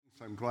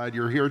I'm glad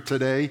you're here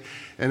today.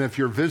 And if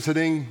you're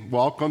visiting,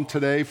 welcome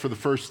today for the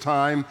first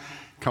time.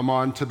 Come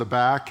on to the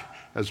back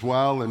as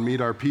well and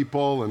meet our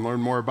people and learn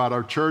more about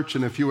our church.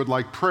 And if you would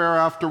like prayer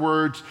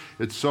afterwards,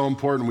 it's so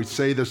important. We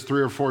say this 3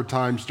 or 4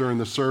 times during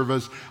the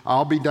service.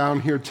 I'll be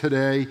down here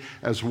today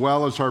as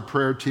well as our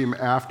prayer team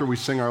after we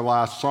sing our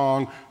last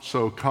song.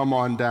 So come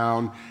on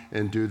down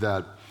and do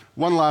that.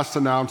 One last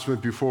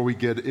announcement before we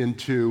get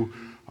into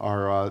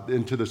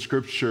the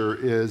scripture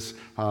is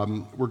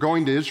we're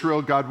going to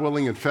Israel, God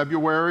willing, in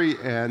February,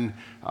 and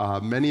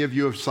many of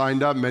you have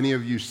signed up. Many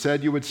of you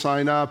said you would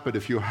sign up, but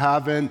if you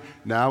haven't,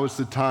 now is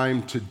the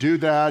time to do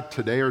that.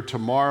 Today or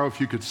tomorrow,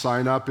 if you could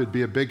sign up, it'd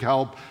be a big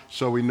help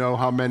so we know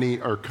how many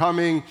are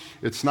coming.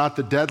 It's not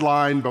the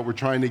deadline, but we're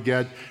trying to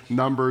get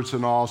numbers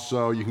and all,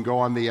 so you can go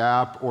on the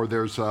app, or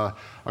there's a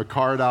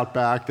card out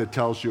back that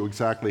tells you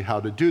exactly how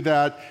to do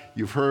that.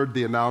 You've heard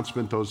the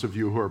announcement, those of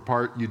you who are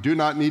part. You do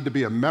not need to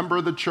be a member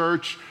of the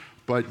church,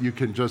 but you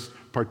can just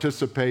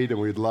participate, and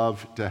we'd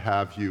love to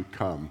have you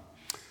come.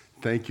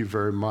 Thank you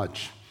very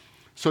much.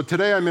 So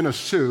today I'm in a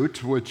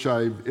suit, which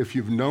if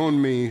you've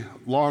known me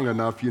long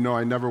enough, you know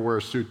I never wear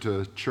a suit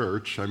to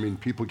church. I mean,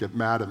 people get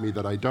mad at me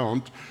that I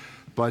don't,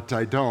 but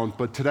I don't.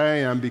 But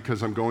today I am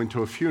because I'm going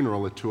to a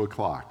funeral at 2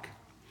 o'clock.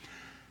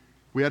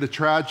 We had a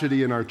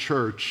tragedy in our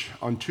church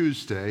on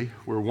Tuesday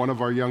where one of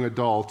our young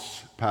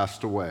adults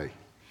passed away.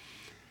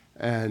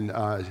 And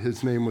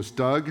his name was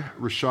Doug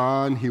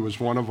Rashawn. He was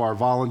one of our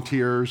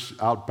volunteers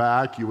out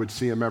back. You would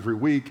see him every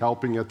week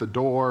helping at the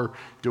door,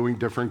 doing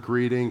different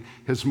greeting.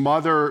 His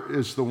mother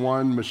is the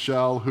one,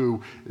 Michelle,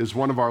 who is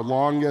one of our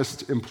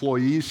longest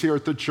employees here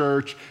at the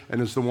church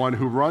and is the one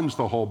who runs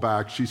the whole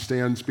back. She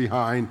stands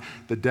behind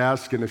the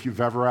desk, and if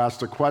you've ever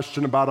asked a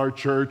question about our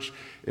church,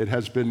 it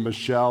has been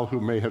Michelle who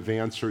may have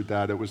answered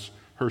that. It was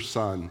her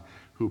son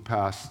who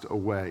passed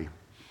away.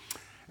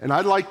 And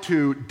I'd like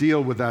to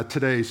deal with that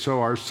today.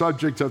 So our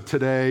subject of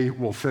today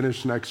will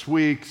finish next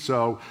week.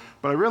 But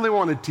I really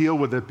want to deal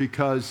with it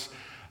because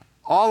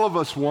all of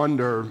us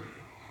wonder,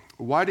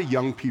 why do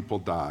young people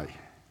die?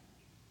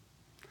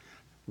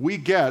 We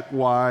get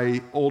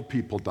why old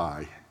people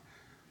die,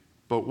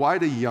 but why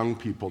do young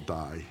people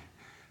die?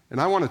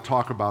 And I want to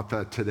talk about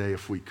that today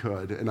if we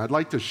could. And I'd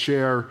like to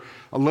share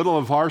a little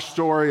of our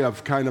story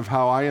of kind of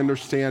how I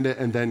understand it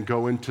and then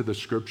go into the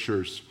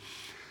scriptures.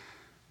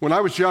 When I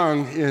was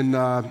young in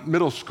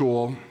middle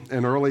school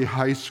and early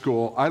high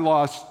school, I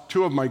lost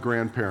 2 of my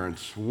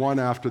grandparents, one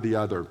after the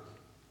other.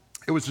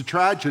 It was a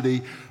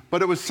tragedy,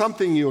 but it was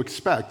something you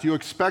expect. You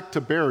expect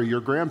to bury your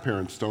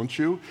grandparents, don't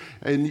you?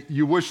 And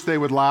you wish they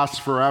would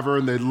last forever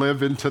and they'd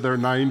live into their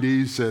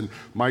 90s, and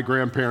my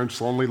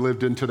grandparents only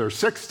lived into their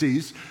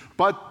 60s,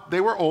 but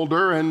they were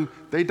older and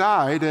they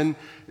died, and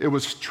it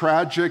was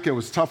tragic, it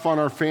was tough on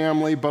our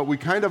family, but we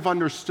kind of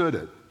understood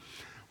it.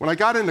 When I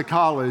got into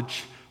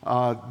college,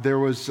 there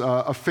was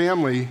a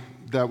family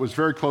that was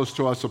very close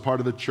to us, a part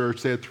of the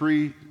church. They had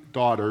 3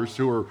 daughters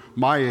who were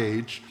my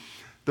age.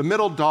 The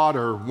middle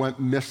daughter went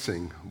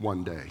missing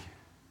one day.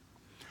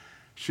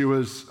 She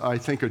was, I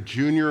think, a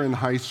junior in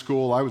high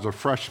school. I was a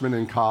freshman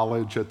in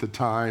college at the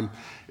time.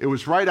 It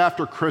was right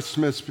after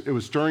Christmas. It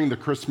was during the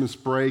Christmas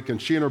break,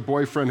 and she and her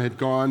boyfriend had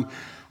gone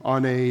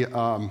on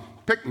a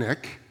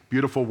picnic,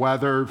 beautiful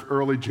weather,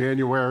 early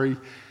January,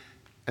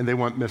 and they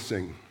went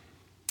missing.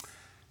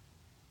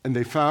 And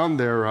they found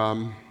their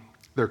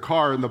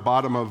car in the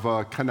bottom of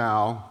a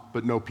canal,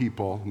 but no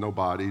people, no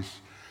bodies.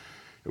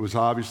 It was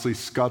obviously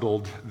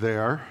scuttled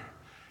there.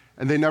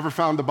 And they never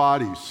found the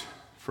bodies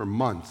for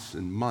months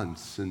and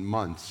months and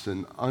months,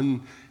 and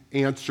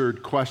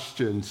unanswered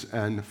questions.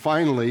 And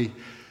finally,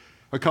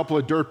 a couple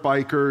of dirt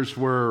bikers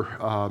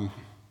were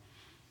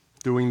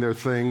doing their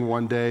thing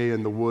one day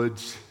in the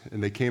woods,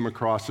 and they came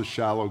across a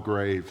shallow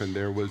grave, and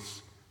there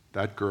was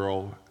that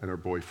girl and her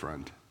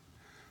boyfriend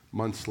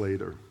months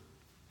later.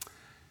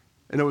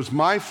 And it was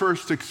my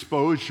first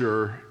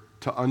exposure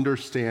to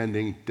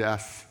understanding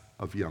death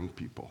of young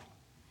people.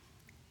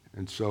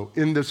 And so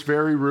in this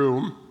very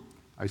room,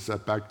 I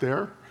sat back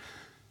there,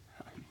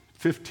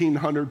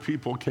 1,500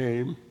 people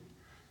came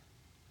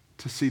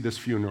to see this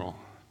funeral.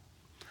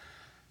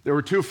 There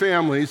were 2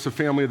 families, the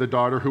family of the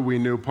daughter who we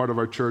knew, part of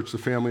our church, the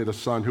family of the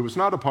son who was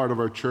not a part of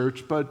our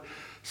church, but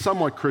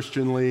somewhat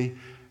Christianly.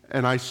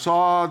 And I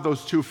saw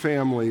those 2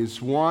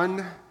 families,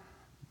 one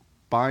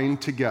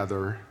bind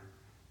together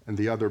and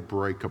the other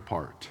break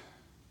apart.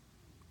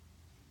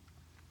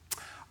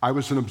 I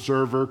was an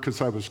observer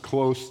because I was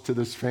close to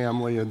this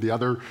family and the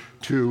other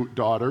 2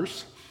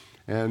 daughters.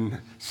 And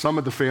some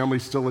of the family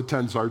still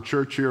attends our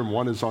church here, and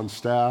one is on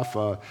staff.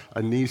 A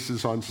niece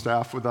is on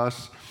staff with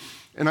us.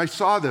 And I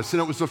saw this,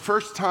 and it was the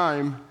first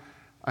time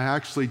I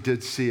actually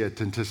did see it,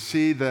 and to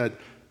see that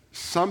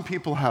some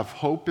people have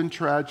hope in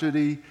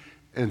tragedy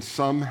and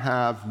some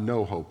have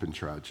no hope in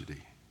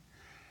tragedy.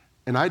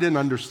 And I didn't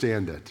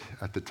understand it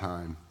at the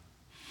time.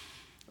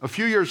 A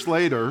few years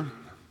later,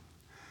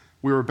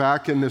 we were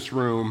back in this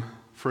room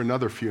for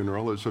another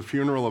funeral. It was a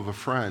funeral of a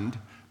friend.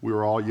 We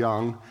were all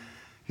young.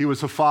 He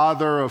was a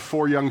father of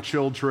 4 young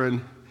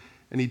children,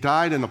 and he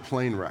died in a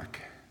plane wreck.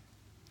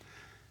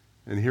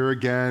 And here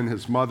again,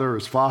 his mother,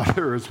 his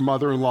father, his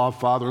mother-in-law,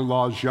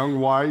 father-in-law, his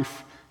young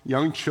wife,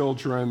 young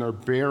children are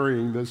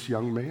burying this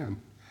young man.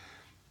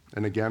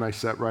 And again, I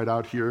sat right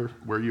out here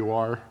where you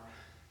are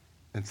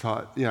and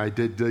thought, I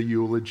did the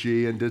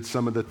eulogy and did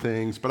some of the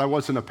things, but I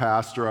wasn't a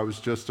pastor, I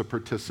was just a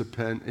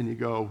participant. And you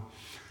go,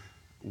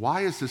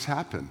 why has this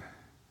happened?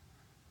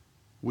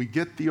 We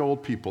get the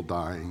old people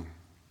dying.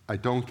 I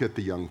don't get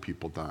the young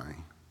people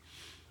dying.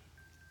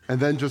 And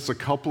then just a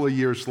couple of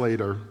years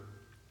later,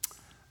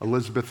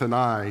 Elizabeth and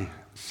I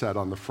sat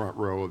on the front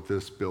row of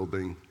this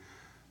building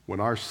when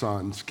our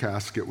son's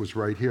casket was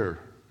right here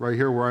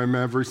where I'm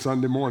every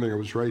Sunday morning. It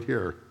was right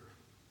here.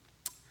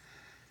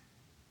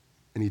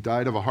 And he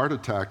died of a heart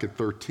attack at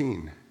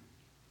 13.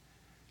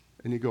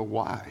 And you go,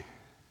 why?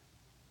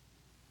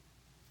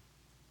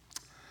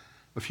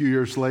 A few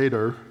years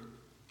later,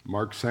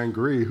 Mark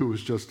Sangri, who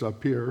was just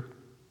up here,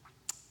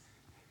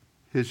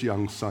 his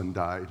young son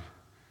died,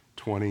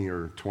 20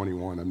 or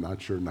 21, I'm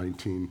not sure,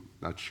 19,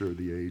 not sure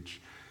the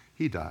age.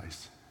 He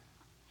dies.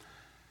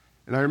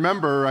 And I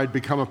remember I'd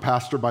become a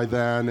pastor by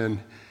then, and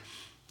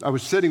I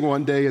was sitting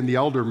one day in the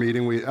elder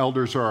meeting.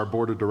 Elders are our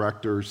board of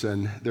directors,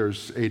 and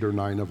there's 8 or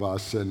 9 of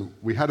us. And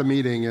we had a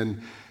meeting,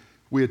 and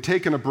we had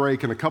taken a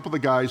break, and a couple of the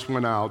guys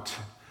went out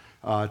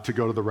to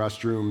go to the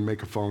restroom,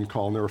 make a phone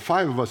call. And there were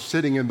 5 of us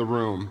sitting in the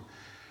room.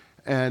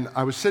 And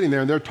I was sitting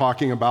there, and they're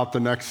talking about the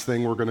next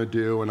thing we're going to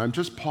do. And I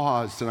just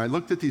paused, and I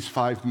looked at these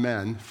 5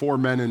 men, 4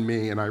 men and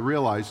me, and I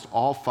realized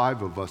all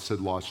 5 of us had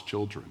lost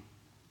children.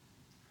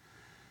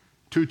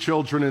 2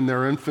 children in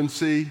their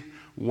infancy,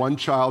 1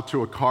 child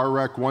to a car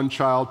wreck, 1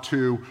 child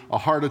to a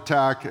heart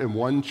attack, and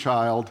 1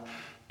 child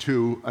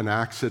to an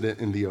accident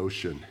in the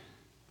ocean,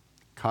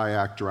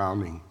 kayak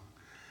drowning.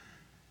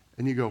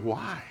 And you go,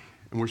 why?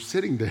 And we're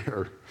sitting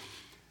there,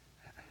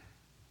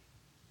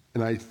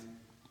 and I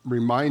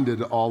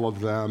reminded all of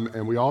them,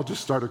 and we all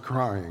just started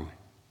crying.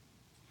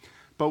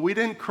 But we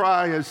didn't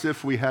cry as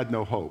if we had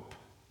no hope.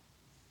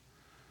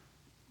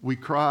 We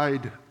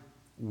cried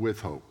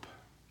with hope.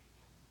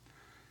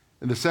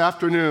 And this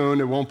afternoon,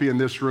 it won't be in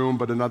this room,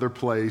 but another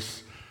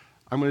place,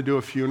 I'm going to do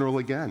a funeral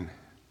again.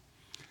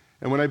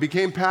 And when I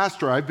became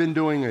pastor, I've been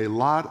doing a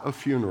lot of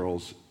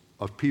funerals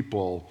of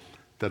people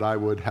that I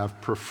would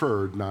have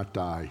preferred not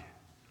die.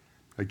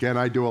 Again,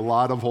 I do a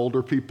lot of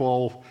older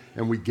people,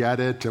 and we get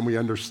it, and we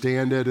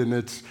understand it, and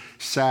it's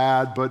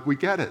sad, but we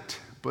get it.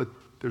 But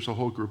there's a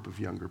whole group of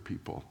younger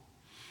people.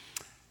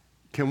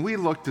 Can we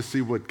look to see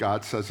what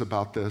God says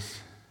about this?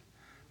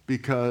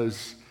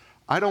 Because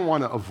I don't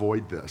want to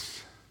avoid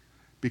this.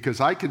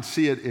 Because I can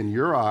see it in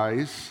your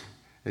eyes,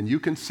 and you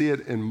can see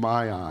it in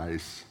my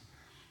eyes,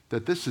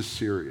 that this is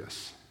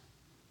serious.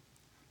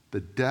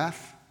 The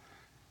death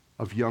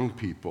of young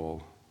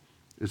people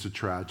is a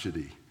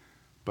tragedy,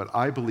 but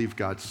I believe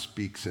God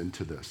speaks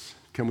into this.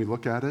 Can we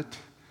look at it?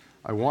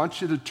 I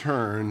want you to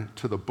turn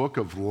to the book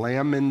of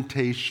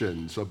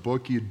Lamentations, a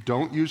book you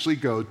don't usually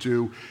go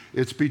to.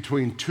 It's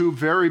between 2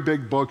 very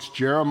big books,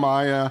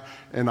 Jeremiah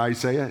and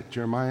Isaiah.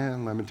 Jeremiah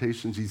and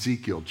Lamentations,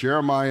 Ezekiel.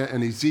 Jeremiah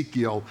and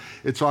Ezekiel.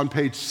 It's on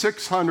page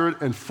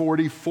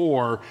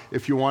 644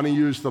 if you want to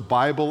use the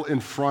Bible in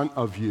front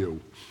of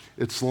you.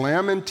 It's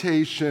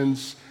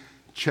Lamentations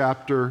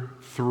chapter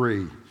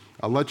 3.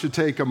 I'll let you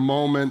take a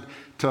moment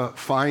to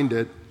find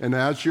it. And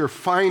as you're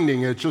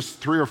finding it, just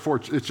 3 or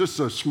 4, it's just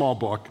a small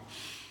book.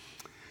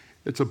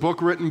 It's a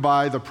book written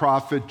by the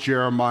prophet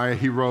Jeremiah.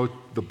 He wrote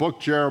the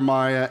book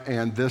Jeremiah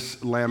and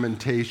this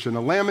lamentation.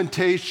 A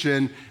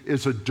lamentation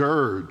is a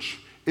dirge.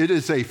 It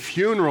is a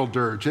funeral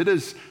dirge. It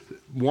is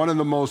one of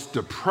the most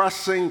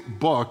depressing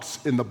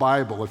books in the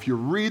Bible. If you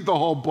read the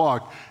whole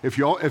book, if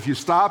you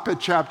stop at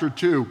chapter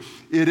 2,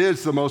 it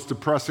is the most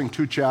depressing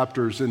 2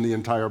 chapters in the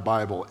entire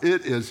Bible.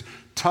 It is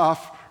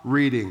tough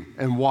reading.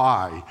 And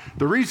why?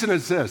 The reason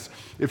is this.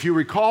 If you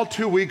recall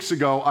 2 weeks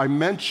ago, I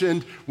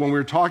mentioned when we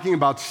were talking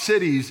about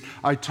cities,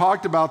 I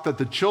talked about that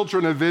the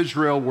children of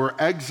Israel were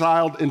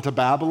exiled into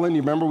Babylon.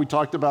 You remember we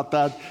talked about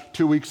that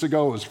 2 weeks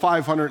ago? It was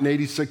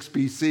 586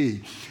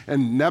 BC.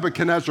 And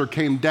Nebuchadnezzar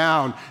came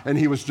down and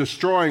he was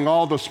destroying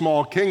all the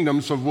small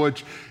kingdoms, of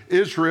which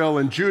Israel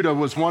and Judah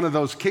was one of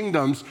those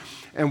kingdoms.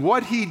 And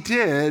what he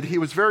did, he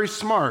was very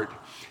smart.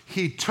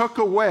 He took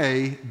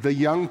away the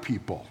young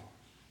people.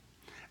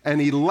 And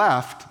he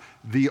left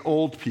the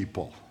old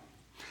people.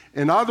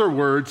 In other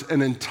words,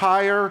 an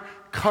entire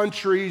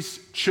country's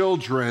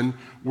children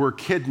were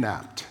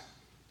kidnapped.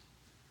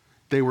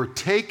 They were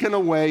taken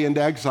away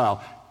into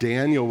exile.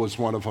 Daniel was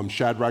one of them.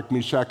 Shadrach,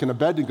 Meshach, and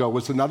Abednego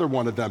was another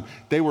one of them.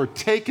 They were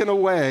taken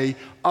away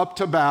up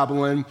to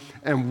Babylon,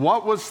 and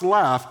what was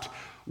left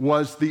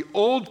was the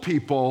old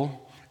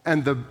people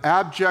and the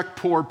abject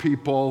poor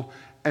people.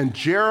 And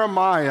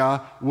Jeremiah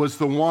was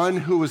the one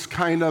who was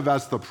kind of,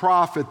 as the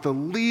prophet, the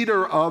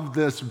leader of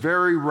this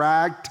very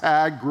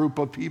ragtag group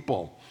of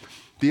people.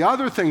 The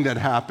other thing that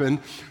happened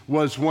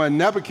was when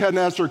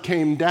Nebuchadnezzar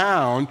came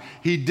down,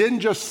 he didn't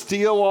just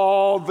steal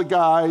all the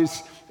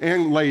guys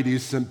and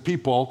ladies and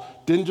people,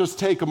 didn't just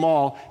take them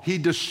all, he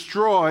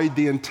destroyed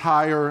the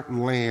entire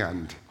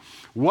land.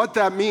 What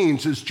that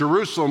means is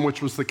Jerusalem,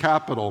 which was the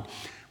capital.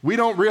 We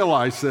don't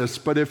realize this,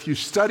 but if you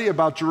study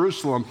about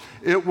Jerusalem,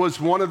 it was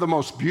one of the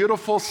most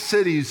beautiful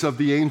cities of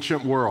the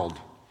ancient world.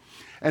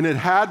 And it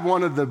had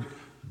one of the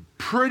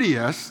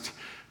prettiest,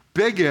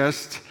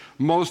 biggest,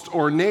 most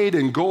ornate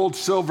in gold,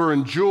 silver,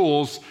 and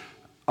jewels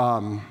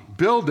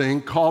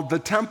building called the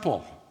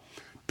Temple.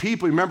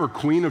 People, remember,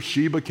 Queen of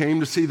Sheba came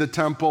to see the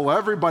temple.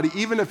 Everybody,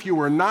 even if you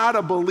were not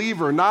a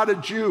believer, not a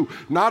Jew,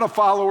 not a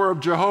follower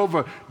of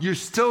Jehovah, you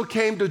still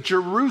came to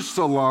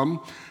Jerusalem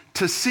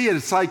to see it.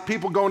 It's like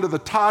people going to the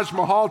Taj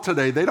Mahal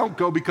today. They don't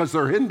go because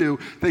they're Hindu.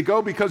 They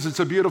go because it's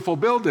a beautiful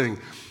building.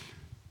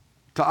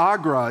 To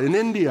Agra in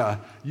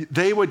India,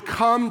 they would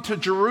come to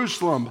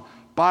Jerusalem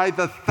by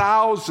the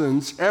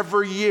thousands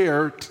every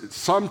year,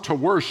 some to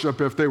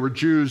worship if they were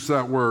Jews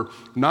that were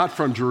not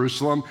from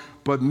Jerusalem,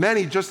 but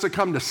many just to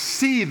come to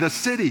see the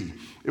city.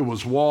 It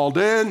was walled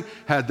in,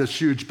 had this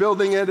huge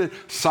building in it.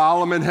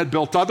 Solomon had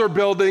built other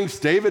buildings.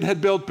 David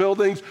had built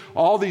buildings.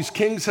 All these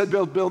kings had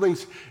built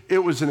buildings. It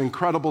was an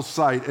incredible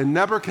sight. And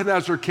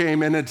Nebuchadnezzar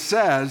came, and it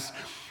says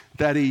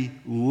that he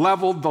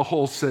leveled the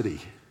whole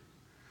city.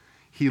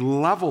 He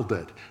leveled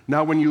it.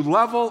 Now, when you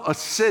level a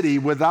city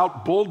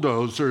without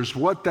bulldozers,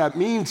 what that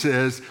means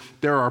is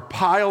there are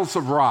piles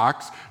of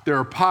rocks, there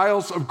are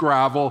piles of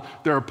gravel,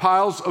 there are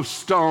piles of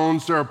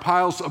stones, there are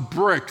piles of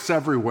bricks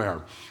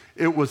everywhere.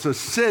 It was a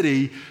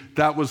city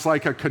that was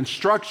like a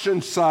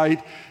construction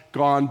site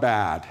gone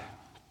bad.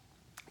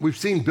 We've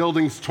seen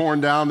buildings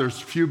torn down.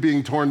 There's a few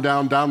being torn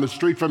down the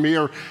street from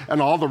here, and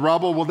all the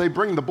rubble. Well, they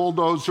bring the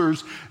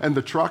bulldozers and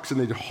the trucks, and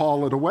they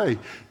haul it away.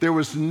 There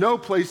was no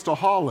place to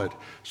haul it.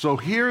 So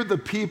here the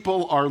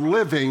people are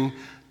living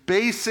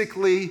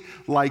basically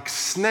like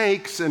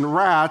snakes and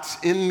rats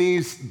in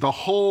the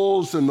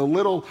holes and the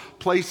little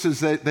places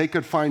that they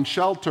could find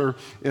shelter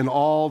in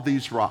all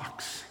these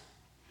rocks.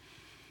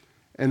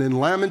 And in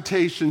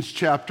Lamentations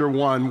chapter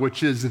 1,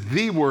 which is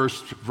the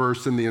worst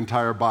verse in the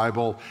entire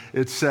Bible,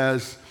 it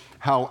says,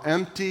 "How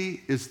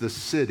empty is the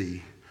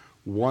city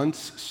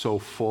once so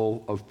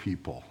full of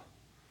people."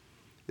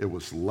 It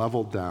was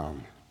leveled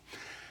down.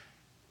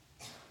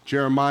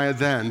 Jeremiah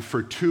then,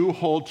 for 2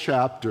 whole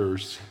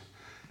chapters,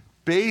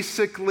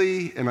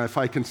 basically, and if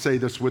I can say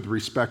this with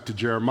respect to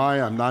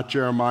Jeremiah, I'm not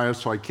Jeremiah,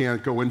 so I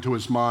can't go into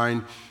his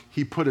mind,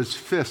 he put his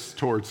fist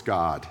towards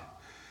God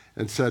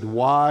and said,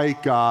 "Why,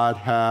 God,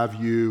 have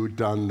you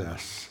done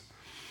this?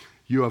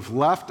 You have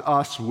left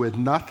us with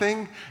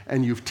nothing,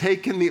 and you've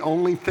taken the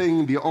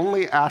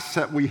only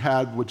asset we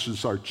had, which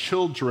is our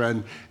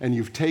children, and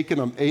you've taken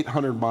them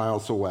 800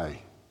 miles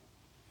away."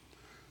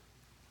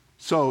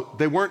 So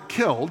they weren't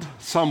killed.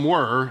 Some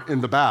were in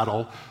the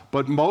battle,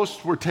 but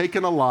most were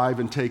taken alive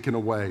and taken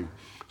away.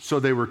 So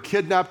they were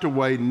kidnapped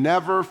away,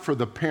 never for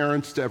the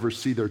parents to ever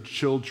see their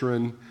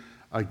children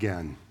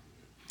again.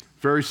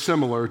 Very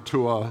similar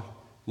to a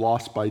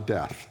loss by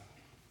death.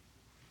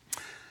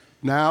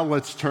 Now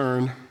let's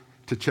turn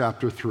to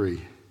chapter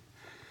 3.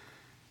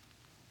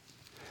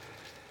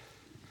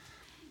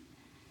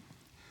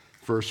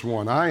 Verse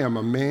 1, "I am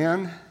a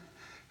man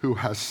who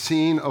has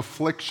seen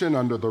affliction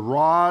under the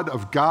rod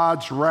of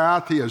God's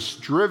wrath. He has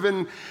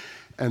driven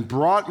and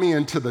brought me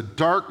into the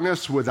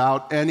darkness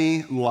without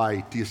any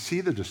light." Do you see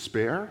the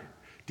despair?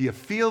 Do you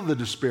feel the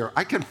despair?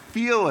 I can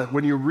feel it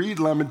when you read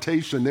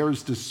Lamentation. There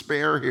is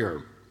despair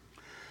here.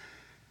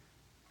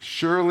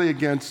 "Surely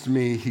against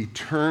me he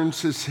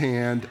turns his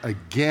hand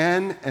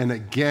again and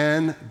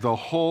again the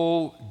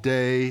whole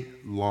day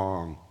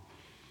long."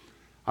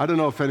 I don't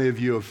know if any of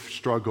you have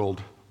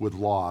struggled with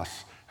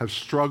loss, have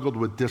struggled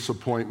with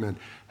disappointment,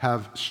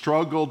 have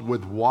struggled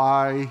with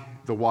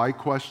the why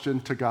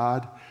question to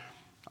God.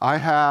 I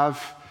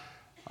have.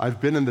 I've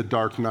been in the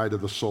dark night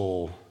of the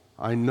soul.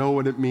 I know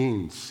what it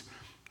means.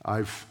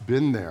 I've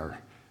been there.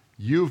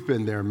 You've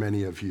been there,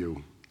 many of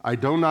you. I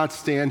do not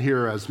stand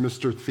here as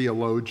Mr.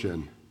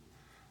 Theologian.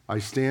 I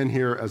stand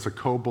here as a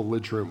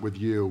co-belligerent with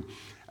you,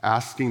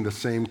 asking the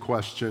same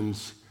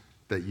questions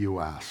that you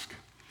ask.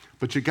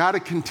 But you got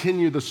to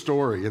continue the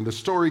story, and the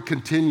story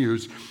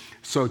continues.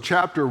 So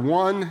chapter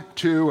 1,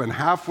 2, and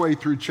halfway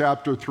through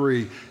chapter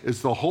 3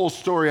 is the whole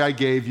story I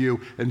gave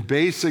you, and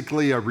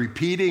basically a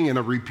repeating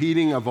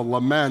of a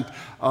lament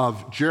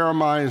of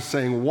Jeremiah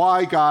saying,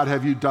 "Why, God,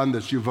 have you done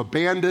this? You've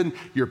abandoned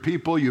your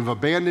people, you've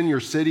abandoned your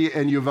city,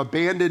 and you've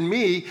abandoned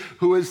me,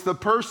 who is the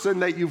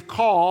person that you've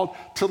called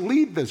to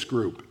lead this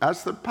group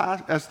as the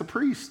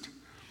priest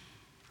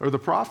or the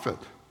prophet."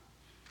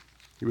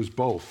 He was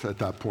both at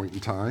that point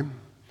in time.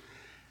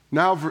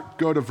 Now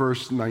go to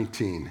verse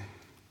 19.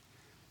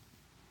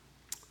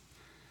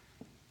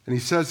 And he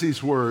says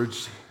these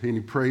words, and he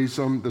prays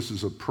them. This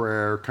is a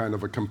prayer, kind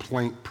of a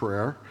complaint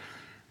prayer.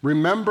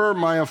 "Remember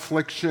my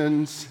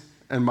afflictions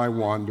and my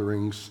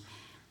wanderings,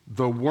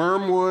 the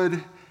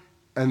wormwood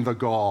and the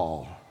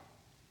gall."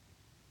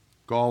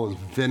 Gall is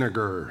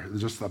vinegar,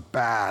 just the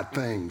bad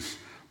things.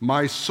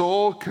 "My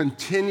soul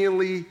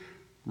continually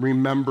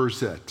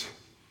remembers it."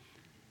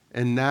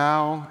 And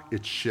now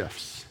it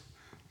shifts.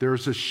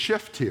 There's a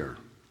shift here.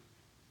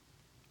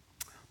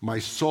 My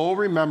soul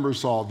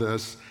remembers all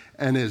this,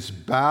 and is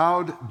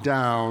bowed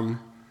down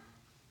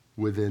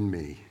within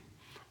me.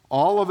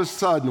 All of a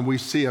sudden, we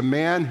see a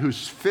man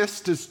whose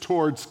fist is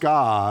towards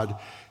God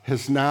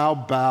has now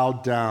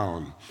bowed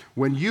down.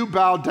 When you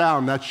bow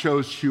down, that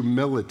shows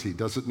humility,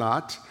 does it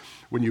not?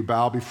 When you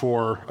bow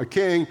before a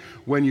king,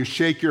 when you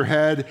shake your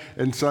head,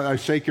 and so I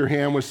shake your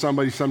hand with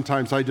somebody,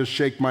 sometimes I just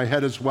shake my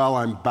head as well.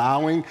 I'm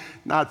bowing,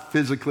 not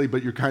physically,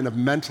 but you're kind of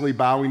mentally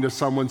bowing to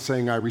someone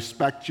saying, I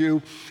respect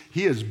you.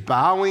 He is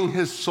bowing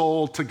his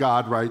soul to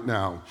God right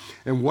now.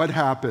 And what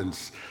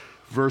happens?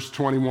 Verse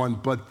 21,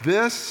 but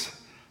this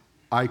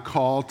I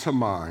call to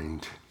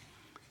mind,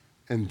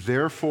 and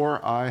therefore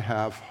I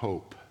have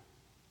hope.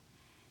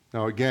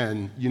 Now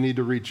again, you need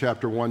to read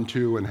chapter 1,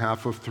 2, and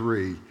half of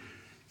 3.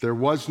 There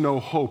was no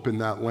hope in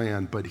that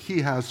land, but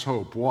he has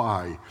hope.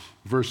 Why?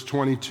 Verse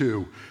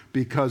 22,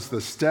 because the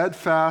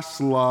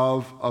steadfast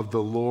love of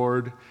the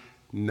Lord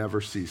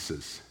never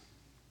ceases.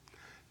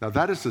 Now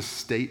that is a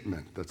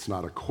statement. That's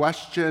not a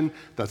question.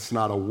 That's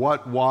not a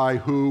what, why,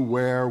 who,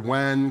 where,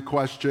 when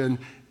question.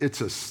 It's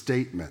a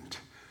statement.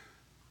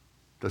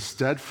 The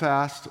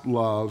steadfast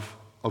love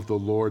of the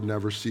Lord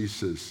never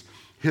ceases.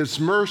 His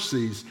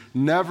mercies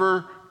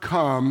never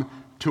come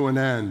to an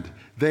end.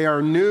 They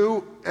are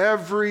new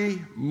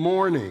every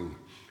morning.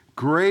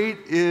 Great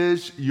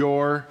is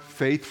your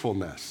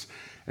faithfulness.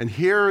 And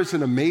here is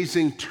an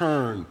amazing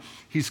turn.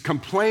 He's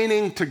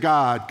complaining to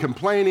God,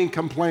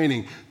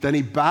 complaining. Then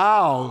he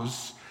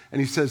bows and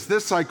he says,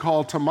 this I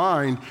call to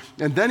mind.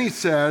 And then he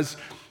says,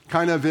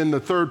 kind of in the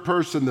third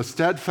person, the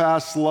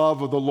steadfast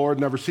love of the Lord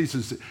never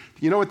ceases.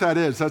 You know what that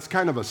is? That's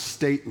kind of a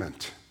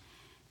statement.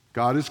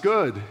 God is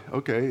good.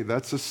 Okay,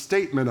 that's a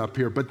statement up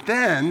here. But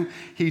then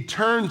he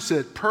turns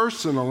it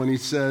personal and he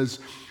says,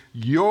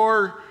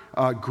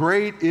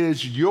 great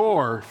is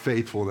your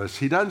faithfulness.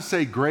 He doesn't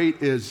say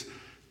great is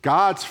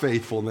God's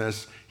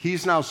faithfulness.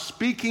 He's now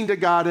speaking to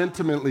God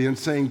intimately and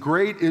saying,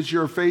 great is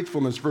your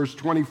faithfulness. Verse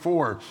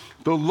 24,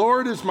 the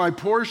Lord is my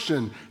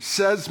portion,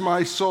 says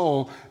my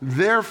soul,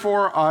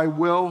 therefore I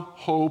will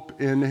hope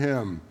in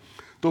him.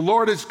 The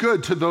Lord is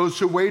good to those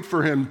who wait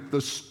for him,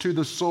 to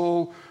the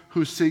soul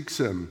who seeks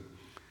him.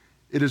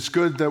 It is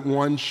good that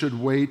one should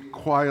wait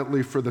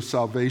quietly for the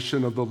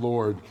salvation of the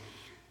Lord.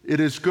 It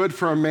is good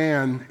for a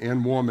man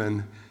and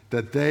woman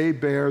that they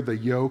bear the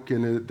yoke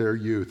in their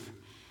youth.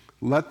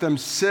 Let them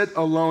sit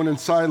alone in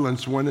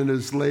silence when it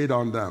is laid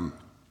on them.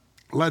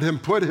 Let him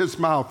put his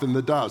mouth in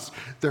the dust.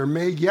 There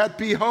may yet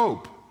be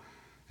hope.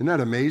 Isn't that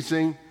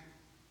amazing?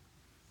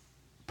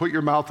 Put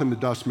your mouth in the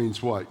dust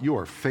means what? You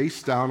are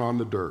face down on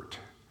the dirt.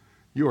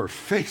 You are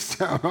face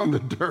down on the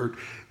dirt.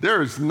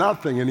 There is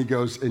nothing. And he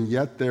goes, and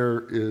yet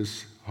there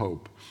is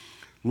hope.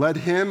 Let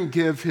him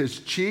give his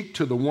cheek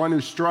to the one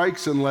who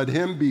strikes, and let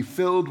him be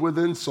filled with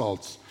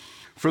insults.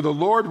 For the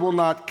Lord will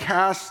not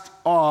cast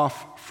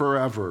off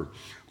forever.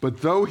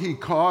 But though he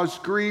cause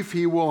grief,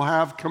 he will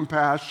have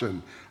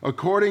compassion,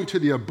 according to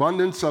the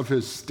abundance of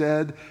his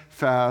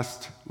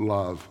steadfast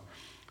love.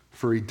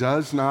 For he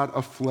does not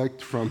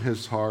afflict from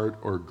his heart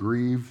or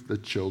grieve the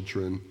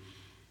children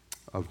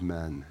of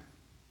men.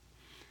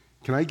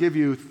 Can I give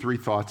you 3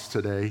 thoughts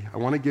today? I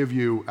want to give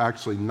you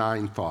actually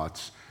 9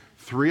 thoughts.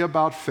 3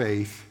 about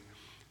faith,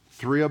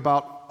 3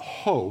 about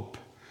hope,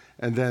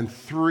 and then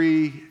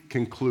 3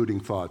 concluding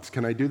thoughts.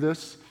 Can I do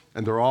this?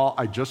 And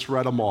I just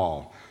read them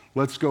all.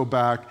 Let's go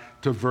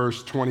back to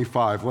verse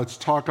 25. Let's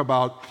talk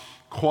about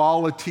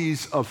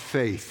qualities of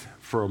faith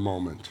for a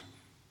moment.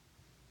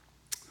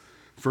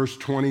 Verse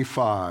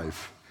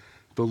 25.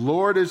 The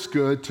Lord is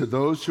good to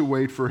those who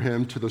wait for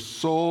him, to the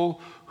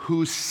soul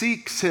who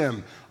seeks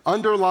him.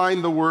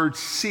 Underline the word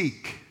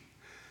seek.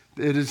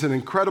 It is an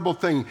incredible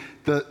thing.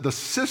 The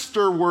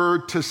sister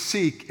word to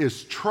seek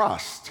is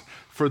trust.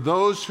 For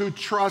those who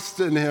trust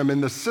in him,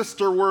 and the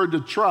sister word to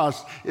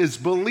trust is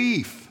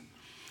belief.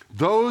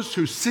 Those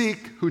who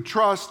seek, who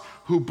trust,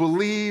 who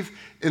believe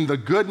in the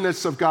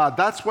goodness of God.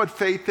 That's what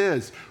faith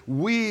is.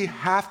 We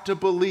have to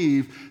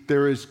believe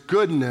there is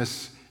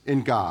goodness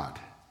in God.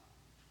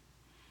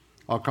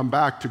 I'll come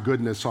back to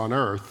goodness on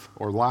earth,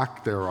 or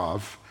lack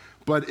thereof,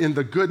 but in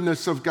the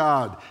goodness of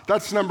God.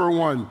 That's number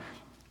 1.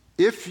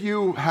 If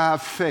you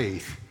have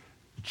faith,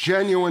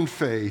 genuine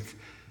faith,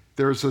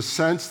 there's a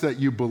sense that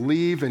you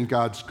believe in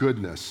God's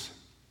goodness.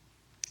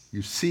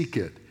 You seek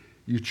it.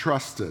 You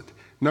trust it.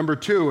 Number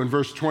 2, in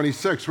verse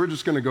 26, we're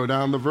just going to go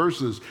down the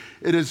verses.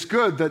 It is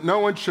good that no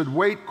one should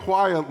wait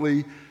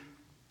quietly.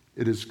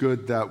 It is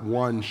good that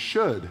one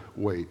should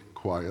wait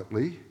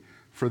quietly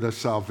for the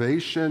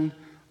salvation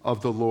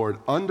of the Lord.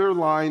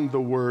 Underline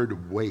the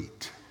word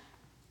wait.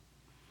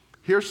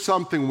 Here's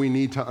something we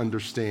need to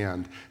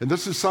understand, and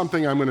this is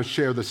something I'm going to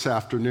share this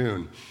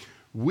afternoon.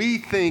 We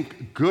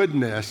think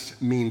goodness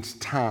means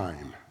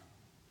time.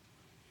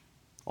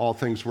 All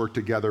things work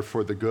together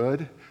for the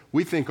good.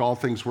 We think all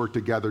things work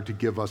together to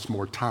give us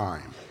more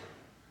time.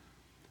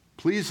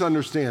 Please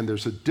understand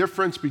there's a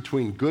difference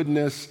between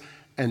goodness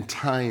and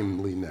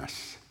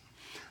timeliness.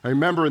 I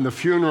remember in the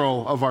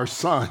funeral of our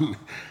son,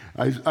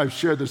 I've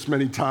shared this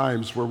many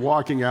times, we're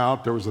walking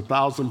out, there was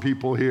 1,000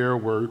 people here,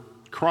 we're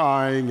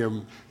crying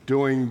and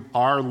doing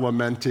our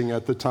lamenting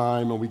at the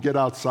time, and we get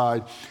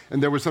outside,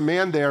 and there was a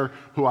man there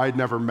who I'd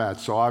never met.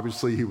 So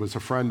obviously he was a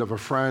friend of a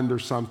friend or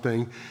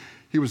something.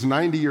 He was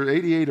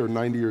 88 or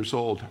 90 years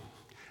old.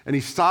 And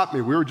he stopped me.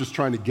 We were just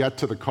trying to get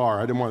to the car.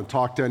 I didn't want to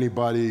talk to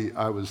anybody.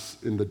 I was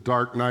in the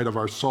dark night of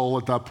our soul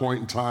at that point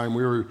in time.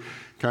 We were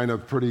kind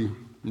of pretty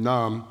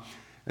numb.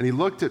 And he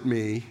looked at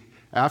me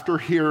after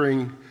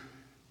hearing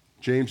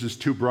James's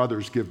two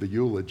brothers give the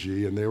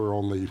eulogy, and they were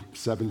only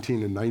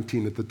 17 and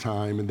 19 at the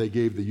time, and they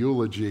gave the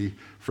eulogy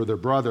for their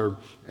brother.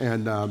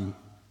 And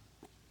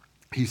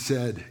he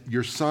said,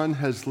 "Your son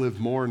has lived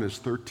more in his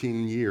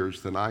 13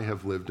 years than I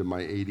have lived in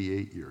my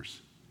 88 years.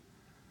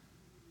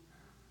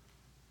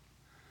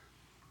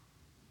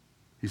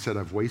 He said,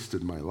 "I've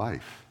wasted my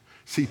life."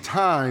 See,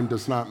 time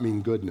does not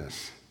mean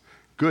goodness.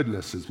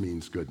 Goodness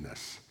means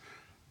goodness.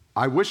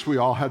 I wish we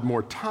all had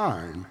more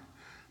time,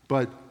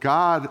 but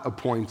God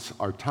appoints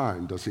our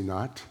time, does he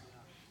not?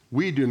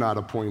 We do not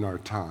appoint our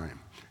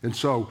time. And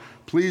so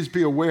please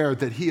be aware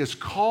that he has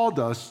called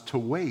us to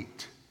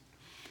wait.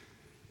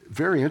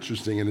 Very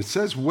interesting. And it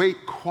says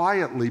wait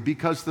quietly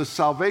because the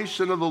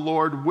salvation of the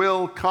Lord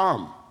will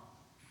come.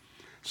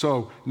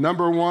 So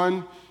number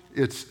one,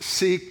 it's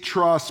seek,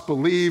 trust,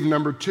 believe.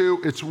 Number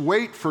two, it's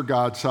wait for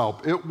God's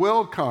help. It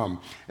will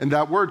come. And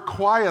that word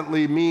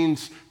quietly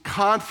means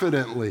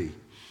confidently.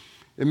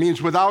 It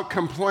means without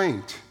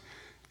complaint.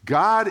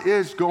 God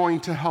is going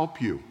to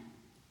help you.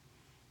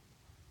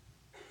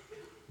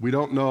 We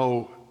don't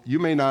know, you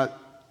may not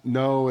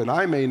know, and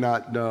I may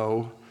not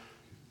know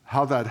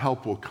how that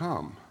help will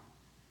come.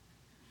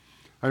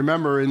 I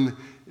remember in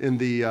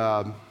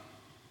the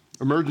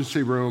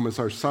emergency room as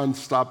our son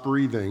stopped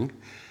breathing,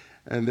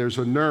 and there's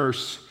a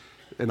nurse,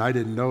 and I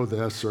didn't know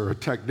this, or a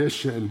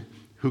technician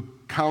who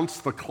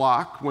counts the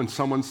clock when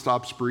someone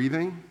stops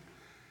breathing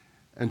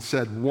and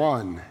said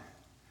 1.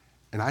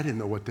 And I didn't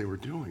know what they were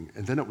doing.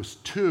 And then it was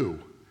 2.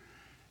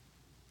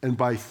 And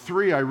by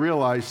 3, I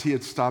realized he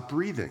had stopped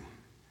breathing.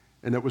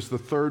 And it was the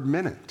 3rd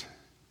minute.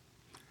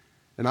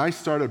 And I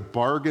started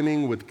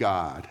bargaining with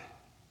God.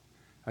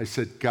 I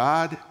said,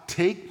 "God,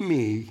 take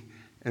me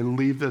and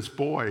leave this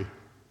boy."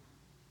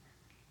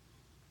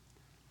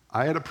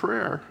 I had a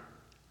prayer.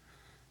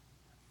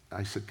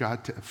 I said,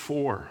 "God,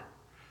 4.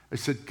 I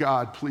said,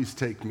 "God, please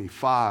take me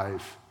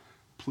 5.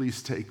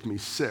 Please take me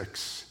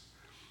 6.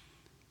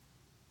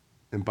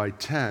 And by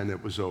 10,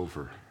 it was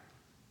over.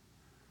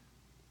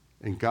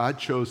 And God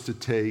chose to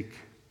take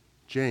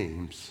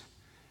James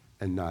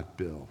and not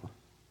Bill.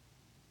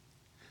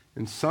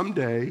 And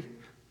someday,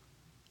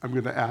 I'm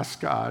going to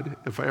ask God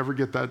if I ever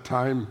get that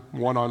time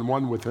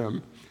one-on-one with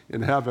him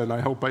in heaven.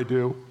 I hope I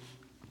do.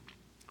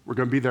 We're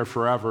going to be there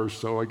forever,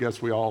 so I guess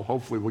we all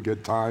hopefully will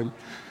get time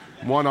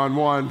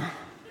one-on-one.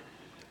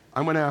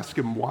 I'm going to ask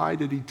him, why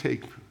did he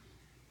take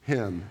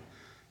him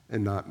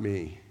and not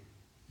me?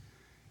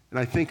 And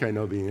I think I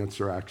know the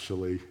answer,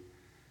 actually,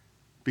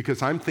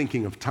 because I'm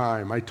thinking of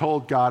time. I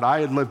told God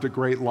I had lived a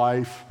great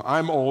life.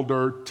 I'm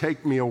older.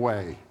 Take me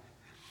away.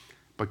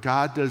 But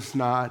God does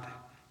not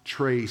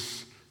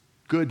trace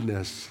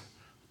goodness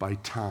by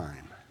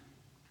time.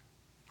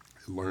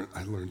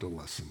 I learned a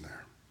lesson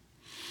there.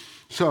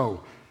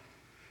 So,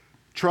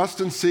 trust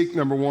and seek,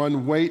 number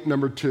 1. Wait,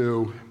 number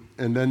 2.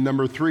 And then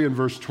number 3 in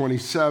verse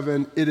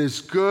 27, it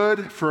is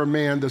good for a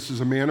man, this is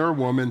a man or a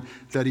woman,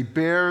 that he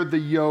bear the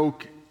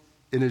yoke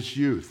in his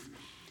youth.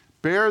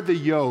 Bear the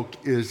yoke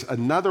is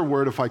another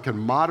word, if I can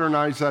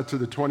modernize that to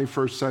the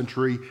 21st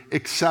century,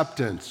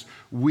 acceptance.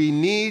 We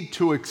need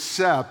to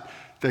accept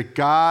that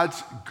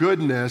God's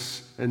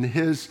goodness and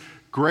his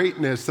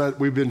greatness that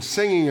we've been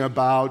singing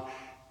about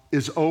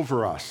is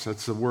over us.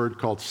 That's a word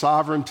called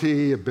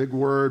sovereignty, a big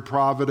word,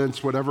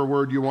 providence, whatever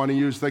word you want to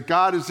use, that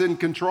God is in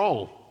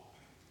control.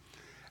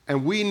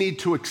 And we need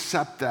to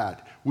accept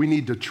that. We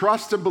need to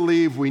trust and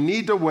believe, we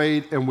need to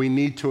wait, and we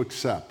need to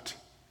accept.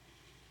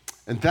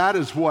 And that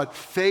is what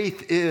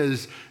faith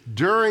is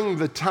during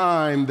the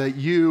time that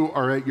you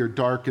are at your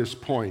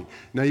darkest point.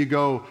 Now you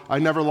go, I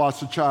never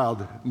lost a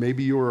child.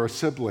 Maybe you were a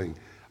sibling.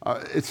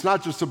 It's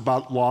not just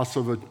about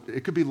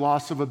it could be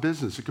loss of a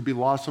business. It could be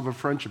loss of a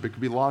friendship. It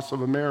could be loss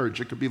of a marriage.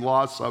 It could be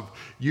loss of,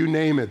 you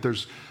name it.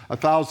 There's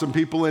 1,000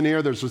 people in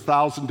here. There's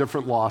 1,000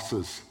 different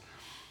losses.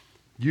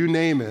 You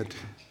name it.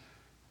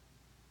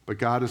 But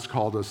God has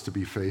called us to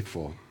be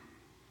faithful.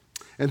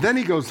 And then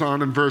he goes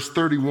on in verse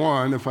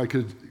 31, if I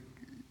could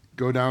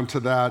go down to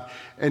that,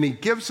 and he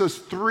gives us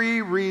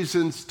 3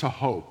 reasons to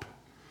hope.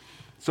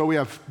 So we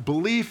have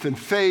belief and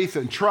faith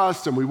and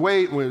trust, and we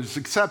wait, and there's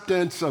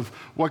acceptance of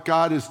what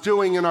God is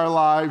doing in our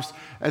lives.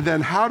 And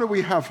then how do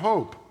we have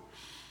hope?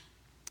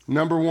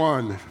 Number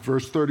 1,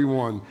 verse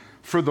 31,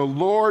 for the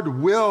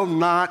Lord will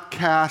not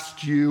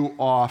cast you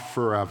off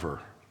forever.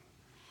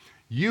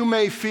 You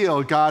may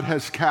feel God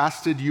has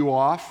casted you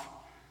off.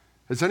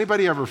 Has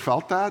anybody ever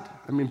felt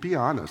that? I mean, be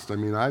honest. I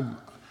mean,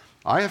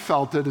 I have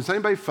felt it. Has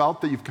anybody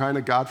felt that you've kind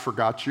of God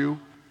forgot you?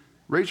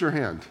 Raise your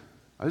hand.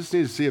 I just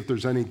need to see if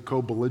there's any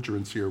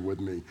co-belligerents here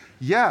with me.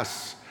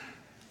 Yes,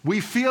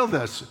 we feel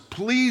this.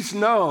 Please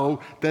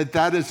know that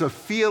that is a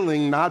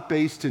feeling not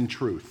based in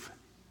truth.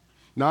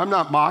 Now, I'm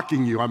not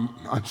mocking you.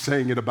 I'm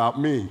saying it about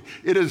me.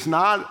 It is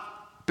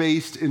not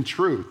based in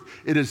truth.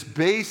 It is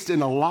based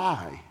in a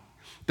lie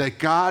that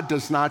God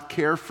does not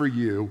care for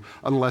you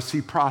unless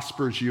he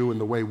prospers you in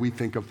the way we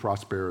think of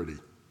prosperity.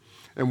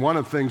 And one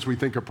of the things we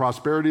think of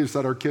prosperity is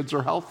that our kids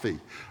are healthy,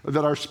 or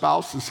that our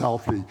spouse is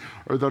healthy,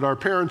 or that our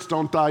parents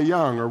don't die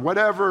young, or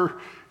whatever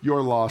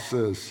your loss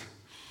is.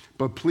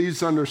 But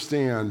please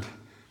understand,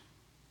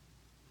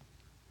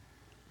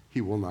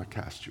 he will not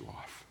cast you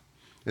off.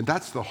 And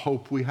that's the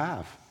hope we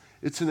have.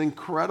 It's an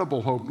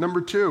incredible hope.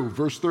 Number 2,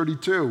 verse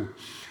 32.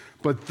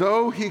 But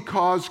though he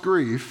cause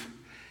grief,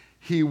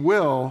 he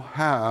will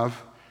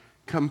have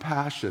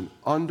compassion.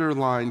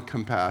 Underline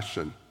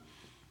compassion.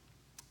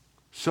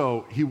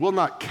 So he will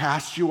not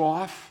cast you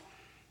off.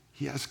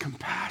 He has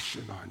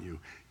compassion on you.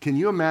 Can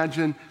you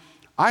imagine?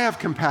 I have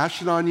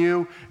compassion on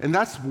you, and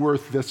that's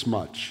worth this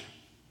much.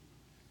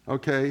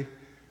 Okay?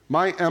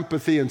 My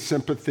empathy and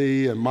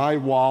sympathy and my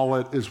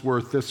wallet is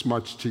worth this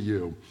much to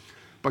you.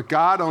 But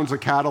God owns a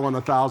cattle on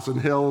 1,000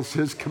 hills.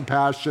 His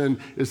compassion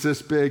is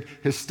this big.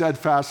 His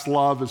steadfast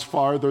love is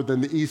farther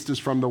than the east is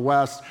from the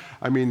west.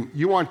 I mean,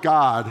 you want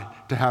God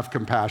to have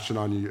compassion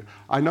on you.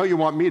 I know you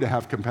want me to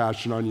have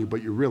compassion on you,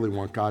 but you really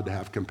want God to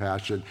have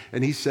compassion.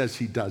 And he says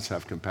he does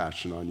have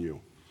compassion on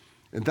you.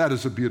 And that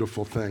is a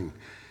beautiful thing.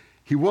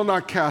 He will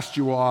not cast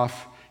you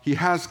off. He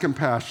has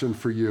compassion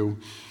for you.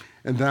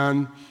 And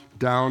then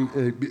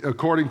down,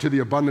 according to the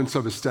abundance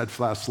of his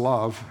steadfast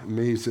love,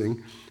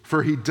 amazing,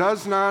 for he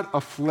does not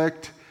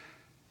afflict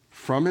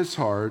from his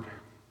heart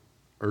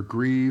or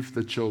grieve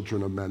the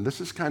children of men. This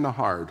is kind of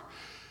hard.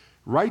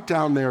 Write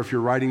down there, if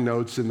you're writing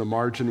notes in the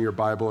margin of your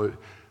Bible,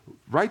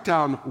 write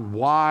down,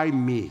 why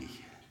me?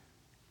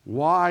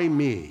 Why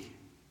me?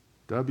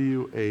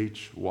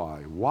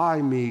 W-H-Y.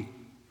 Why me?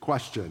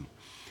 Question.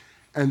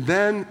 And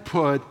then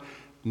put,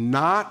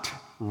 not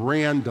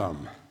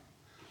random.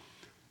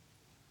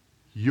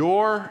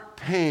 Your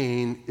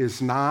pain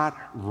is not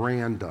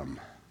random.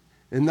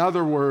 In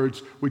other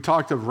words, we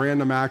talked of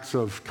random acts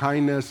of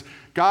kindness.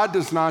 God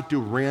does not do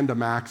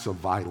random acts of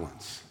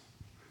violence.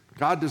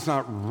 God does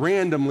not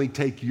randomly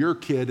take your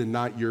kid and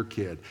not your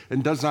kid,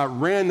 and does not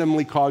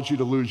randomly cause you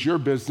to lose your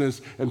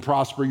business and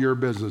prosper your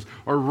business,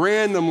 or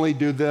randomly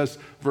do this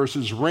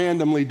versus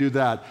randomly do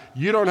that.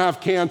 You don't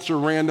have cancer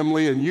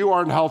randomly, and you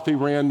aren't healthy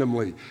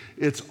randomly.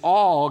 It's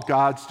all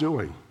God's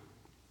doing.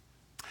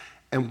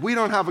 And we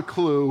don't have a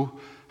clue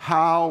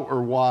how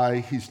or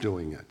why he's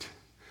doing it.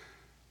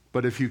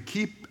 But if you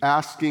keep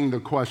asking the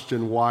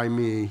question, why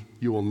me,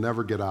 you will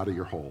never get out of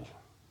your hole.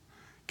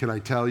 Can I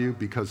tell you?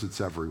 Because it's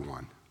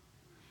everyone.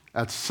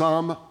 At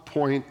some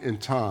point in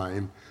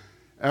time,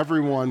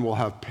 everyone will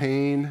have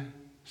pain,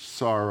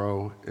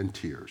 sorrow, and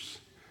tears.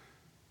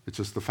 It's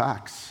just the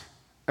facts.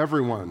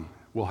 Everyone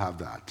will have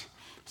that.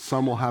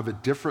 Some will have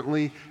it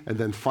differently, and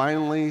then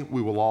finally,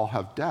 we will all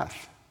have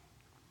death.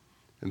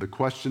 And the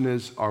question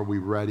is, are we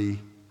ready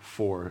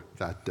for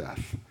that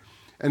death?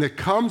 And it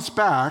comes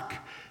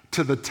back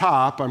to the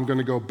top. I'm going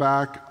to go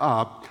back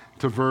up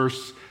to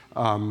verse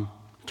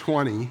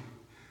 20.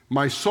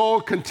 My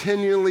soul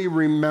continually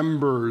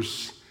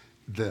remembers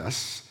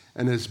this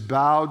and is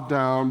bowed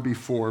down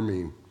before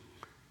me.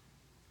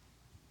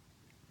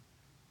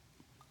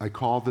 I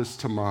call this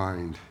to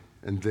mind,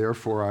 and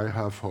therefore I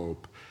have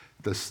hope.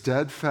 The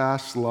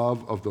steadfast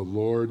love of the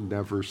Lord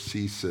never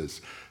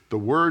ceases. The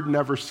word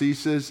never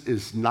ceases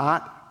is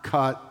not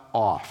cut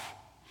off.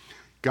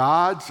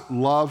 God's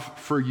love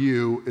for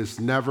you is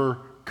never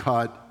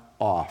cut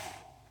off.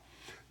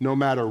 No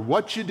matter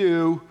what you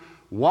do,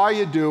 why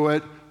you do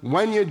it,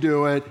 when you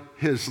do it,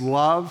 his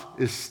love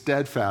is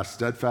steadfast.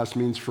 Steadfast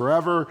means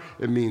forever.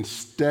 It means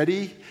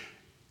steady,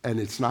 and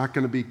it's not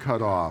going to be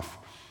cut off.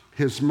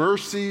 His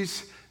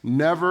mercies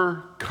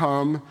never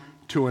come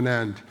to an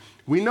end.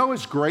 We know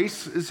his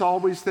grace is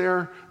always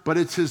there, but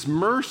it's his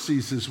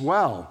mercies as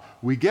well.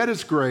 We get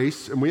his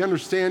grace, and we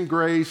understand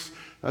grace.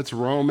 That's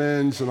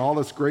Romans and all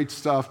this great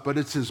stuff, but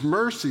it's his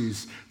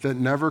mercies that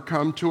never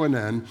come to an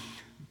end.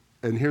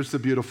 And here's the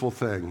beautiful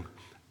thing.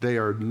 They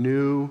are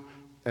new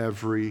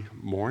every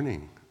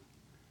morning.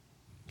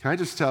 Can I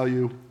just tell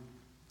you,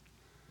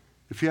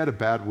 if you had a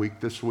bad week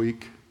this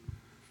week,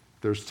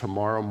 there's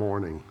tomorrow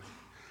morning.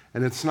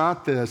 And it's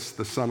not this,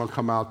 the sun will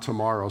come out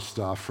tomorrow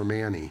stuff from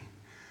Annie.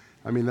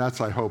 I mean,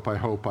 that's I hope.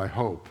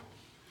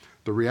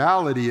 The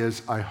reality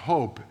is, I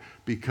hope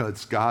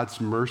because God's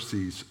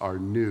mercies are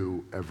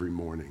new every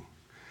morning.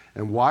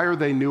 And why are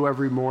they new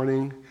every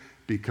morning?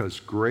 Because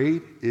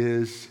great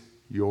is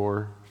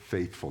your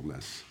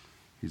faithfulness.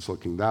 He's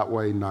looking that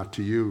way, not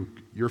to you.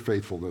 Your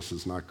faithfulness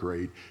is not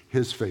great.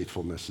 His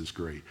faithfulness is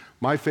great.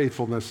 My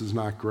faithfulness is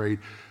not great.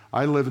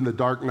 I live in the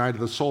dark night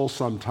of the soul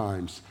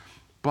sometimes,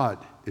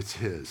 but it's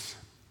his.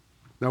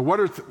 Now,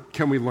 what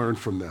can we learn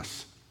from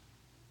this?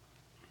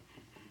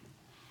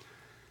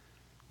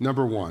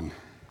 Number one,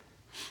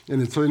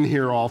 and it's in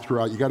here all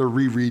throughout. You got to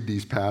reread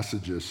these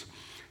passages.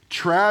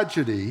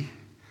 Tragedy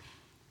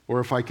Or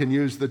if I can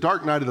use The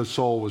Dark Night of the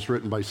Soul was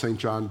written by St.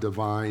 John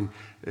Divine,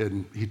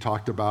 and he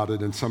talked about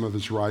it in some of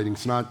his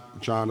writings, not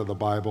John of the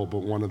Bible, but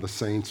one of the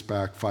saints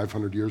back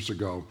 500 years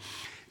ago.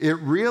 It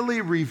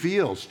really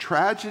reveals,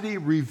 tragedy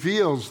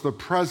reveals the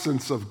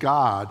presence of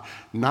God,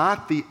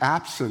 not the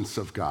absence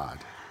of God.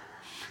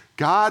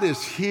 God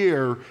is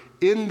here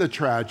in the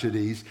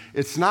tragedies.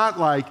 It's not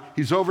like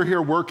he's over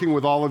here working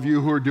with all of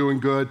you who are doing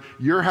good.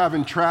 You're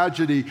having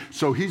tragedy,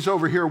 so he's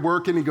over here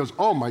working. He goes,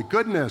 oh my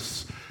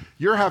goodness,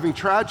 you're having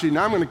tragedy.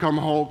 Now I'm going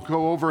to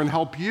go over and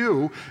help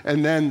you.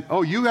 And then,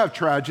 oh, you have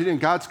tragedy, and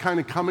God's kind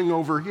of coming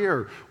over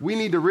here. We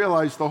need to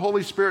realize the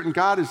Holy Spirit and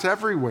God is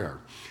everywhere.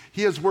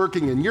 He is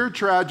working in your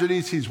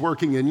tragedies. He's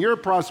working in your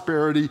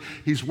prosperity.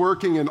 He's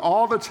working in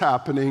all that's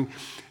happening.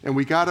 And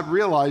we got to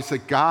realize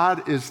that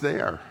God is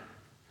there.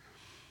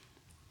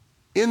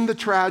 In the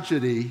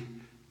tragedy,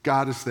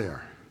 God is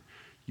there.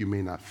 You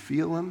may not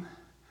feel him,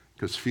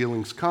 because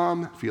feelings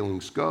come,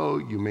 feelings go.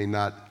 You may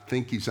not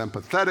think he's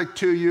empathetic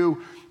to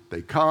you.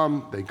 They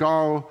come, they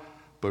go.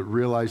 But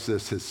realize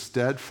this, his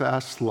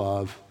steadfast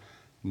love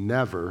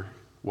never,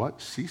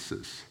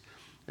 ceases.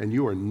 And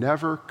you are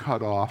never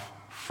cut off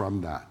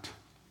from that.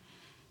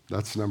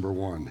 That's number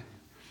one.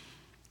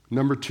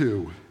 Number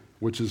two,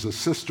 which is a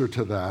sister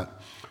to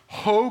that,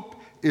 hope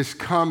is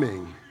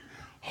coming.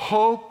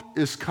 Hope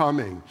is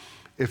coming.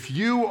 If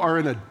you are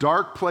in a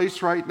dark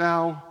place right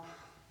now,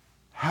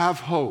 have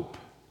hope.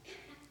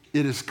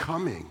 It is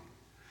coming.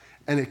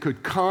 And it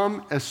could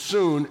come as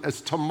soon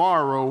as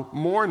tomorrow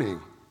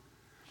morning.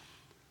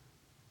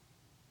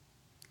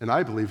 And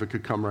I believe it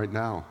could come right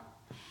now.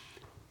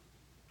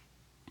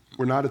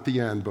 We're not at the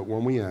end, but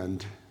when we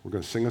end, we're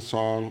going to sing a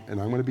song, and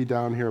I'm going to be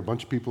down here. A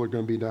bunch of people are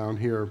going to be down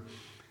here.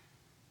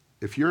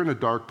 If you're in a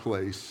dark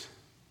place,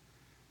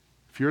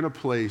 if you're in a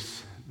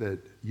place that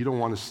you don't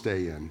want to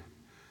stay in,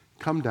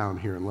 come down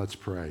here and let's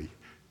pray.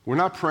 We're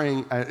not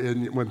praying,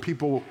 and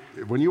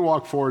when you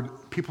walk forward,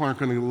 people aren't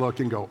going to look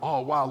and go,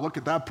 oh, wow, look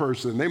at that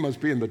person. They must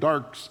be in the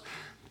dark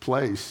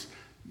place.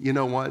 You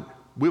know what?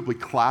 We'll be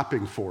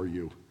clapping for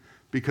you,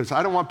 because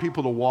I don't want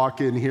people to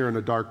walk in here in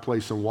a dark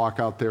place and walk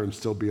out there and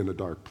still be in a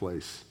dark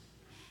place.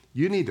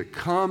 You need to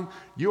come.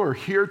 You are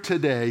here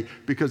today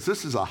because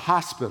this is a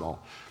hospital.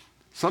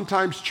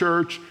 Sometimes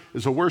church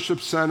is a worship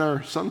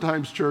center.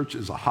 Sometimes church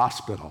is a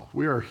hospital.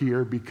 We are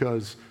here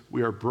because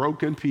we are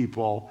broken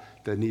people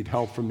that need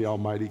help from the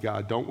Almighty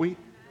God, don't we?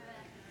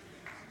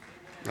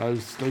 I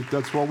just think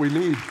that's what we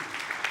need.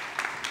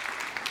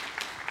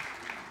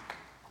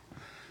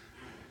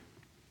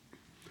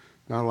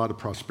 Not a lot of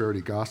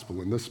prosperity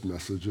gospel in this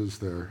message, is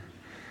there?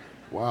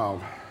 Wow.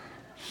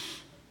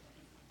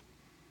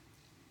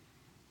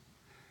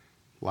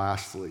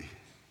 Lastly,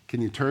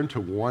 can you turn to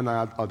one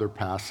other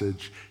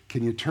passage?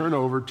 Can you turn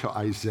over to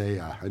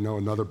Isaiah? I know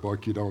another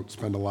book you don't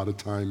spend a lot of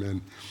time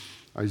in.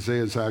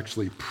 Isaiah is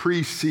actually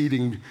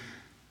preceding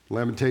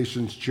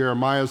Lamentations.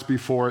 Jeremiah's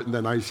before it, and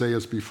then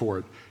Isaiah's before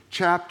it.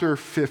 Chapter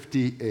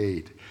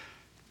 58.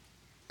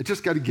 I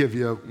just got to give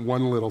you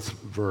one little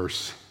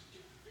verse.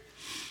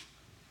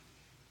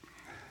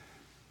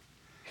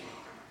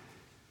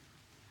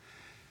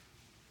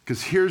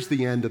 Because here's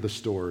the end of the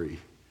story.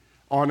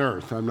 On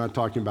earth, I'm not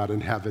talking about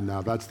in heaven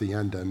now. That's the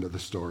end of the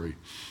story.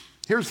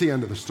 Here's the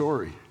end of the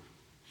story.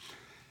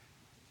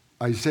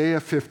 Isaiah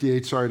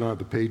 58, sorry, I don't have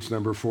the page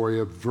number for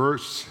you,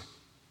 verse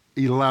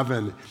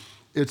 11.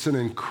 It's an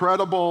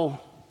incredible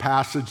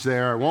passage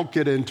there. I won't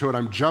get into it.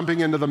 I'm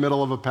jumping into the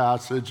middle of a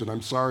passage, and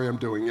I'm sorry I'm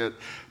doing it,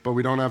 but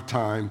we don't have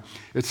time.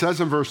 It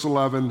says in verse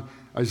 11,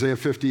 Isaiah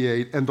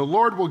 58, and the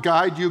Lord will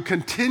guide you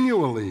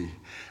continually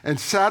and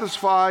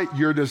satisfy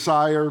your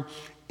desire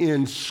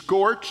in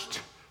scorched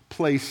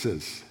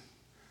places.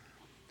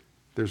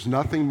 There's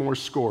nothing more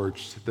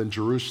scorched than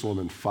Jerusalem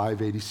in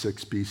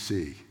 586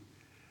 BC.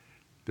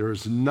 There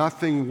is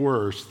nothing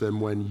worse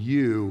than when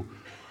you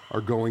are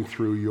going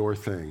through your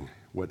thing,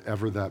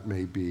 whatever that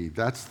may be.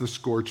 That's the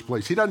scorched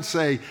place. He doesn't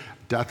say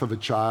death of a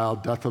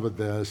child, death of a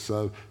this,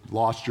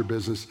 lost your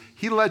business.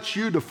 He lets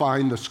you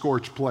define the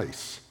scorched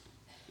place.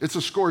 It's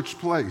a scorched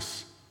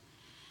place.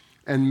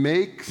 And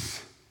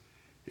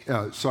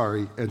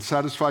and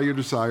satisfy your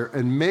desire,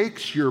 and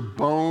makes your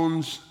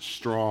bones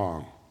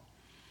strong.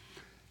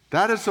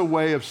 That is a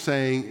way of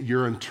saying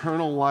your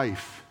eternal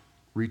life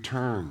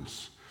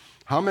returns.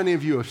 How many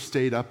of you have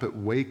stayed up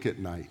awake at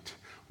night?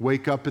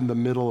 Wake up in the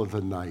middle of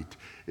the night.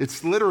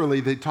 It's literally,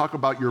 they talk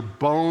about your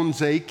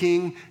bones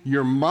aching,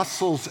 your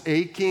muscles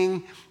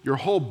aching, your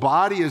whole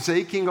body is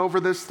aching over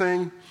this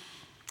thing.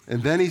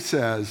 And then he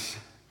says,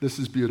 this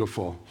is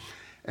beautiful,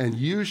 and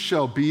you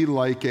shall be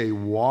like a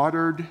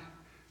watered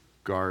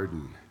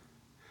garden,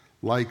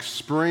 like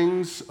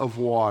springs of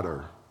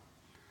water,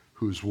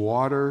 whose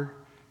water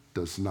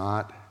does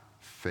not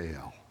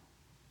fail.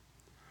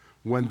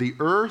 When the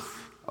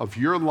earth of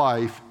your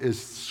life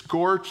is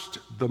scorched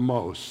the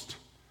most,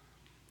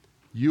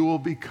 you will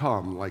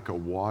become like a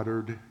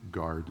watered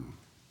garden.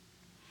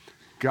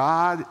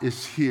 God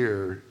is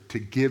here to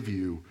give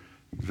you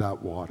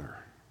that water.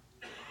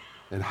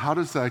 And how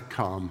does that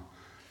come?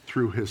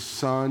 Through his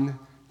Son,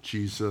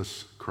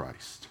 Jesus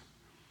Christ.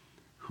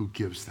 who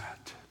gives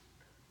that.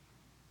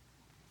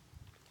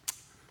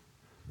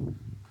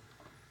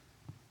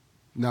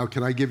 Now,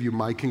 can I give you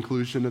my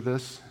conclusion of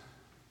this?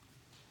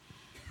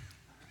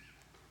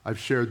 I've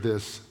shared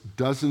this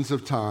dozens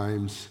of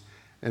times,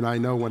 and I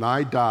know when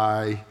I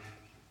die,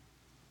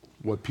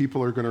 what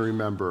people are going to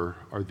remember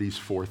are these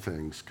four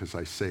things, because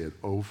I say it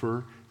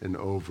over and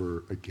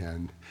over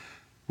again.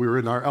 We were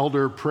in our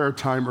elder prayer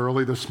time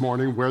early this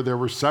morning where there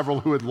were several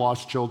who had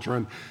lost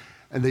children,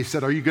 and they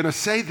said, "Are you going to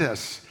say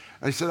this?"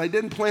 I said, "I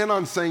didn't plan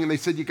on saying it." And they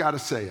said, "You got to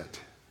say it."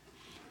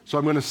 So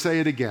I'm going to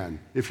say it again.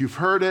 If you've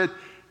heard it,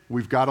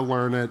 we've got to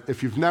learn it.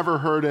 If you've never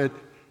heard it,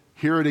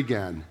 hear it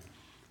again.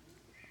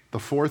 The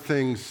four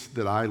things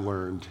that I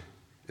learned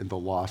in the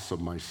loss of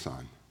my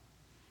son.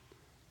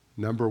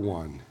 Number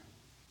one,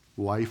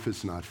 life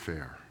is not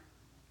fair.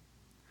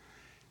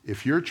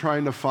 If you're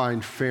trying to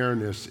find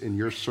fairness in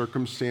your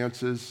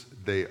circumstances,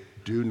 they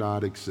do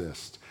not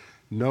exist.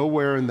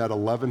 Nowhere in that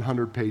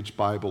 1,100-page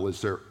Bible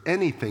is there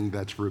anything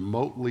that's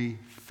remotely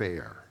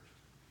fair.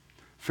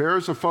 Fair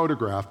is a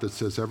photograph that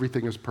says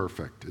everything is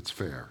perfect. It's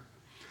fair.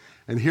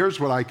 And here's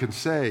what I can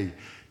say.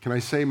 Can I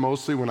say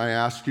mostly when I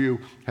ask you,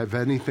 have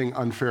anything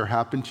unfair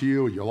happened to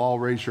you? You'll all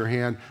raise your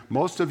hand.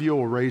 Most of you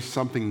will raise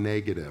something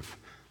negative.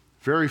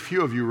 Very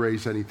few of you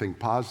raise anything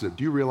positive.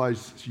 Do you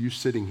realize you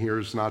sitting here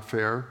is not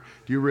fair?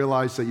 Do you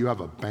realize that you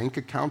have a bank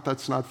account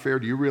that's not fair?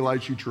 Do you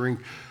realize you drink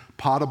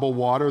potable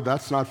water?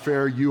 That's not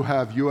fair. You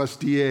have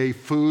USDA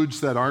foods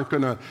that aren't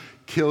going to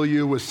kill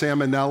you with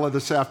salmonella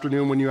this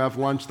afternoon when you have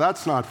lunch.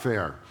 That's not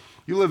fair.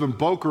 You live in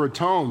Boca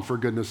Raton, for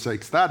goodness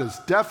sakes. That is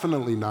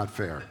definitely not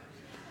fair.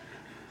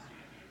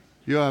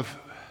 You have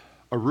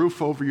a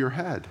roof over your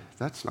head.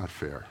 That's not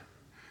fair.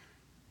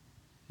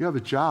 You have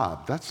a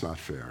job. That's not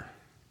fair.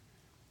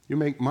 You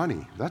make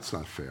money. That's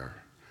not fair.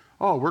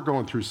 Oh, we're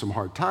going through some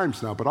hard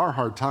times now, but our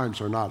hard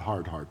times are not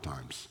hard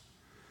times.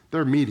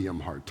 They're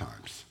medium hard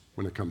times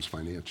when it comes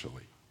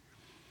financially.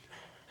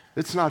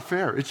 It's not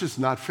fair. It's just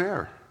not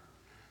fair.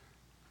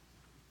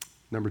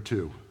 Number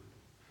two,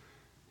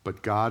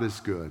 but God is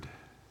good.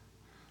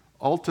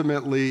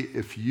 Ultimately,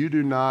 if you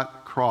do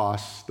not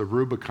cross the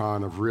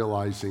Rubicon of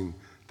realizing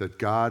that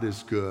God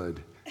is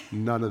good,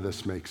 none of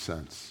this makes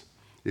sense.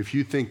 If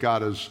you think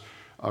God is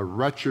a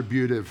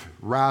retributive,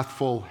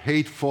 wrathful,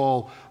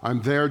 hateful,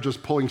 I'm there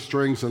just pulling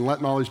strings and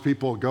letting all these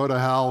people go to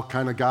hell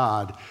kind of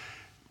God,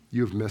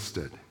 you've missed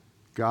it.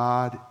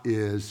 God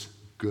is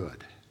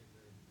good.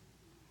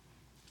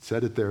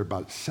 Said it there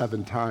about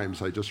 7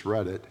 times. I just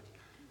read it.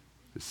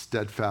 His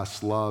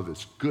steadfast love,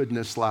 his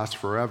goodness lasts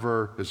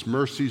forever. His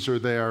mercies are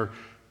there.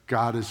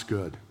 God is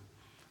good.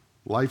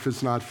 Life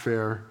is not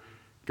fair.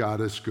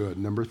 God is good.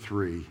 Number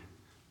 3,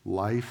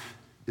 life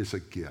is a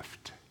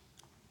gift.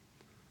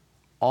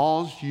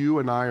 All you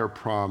and I are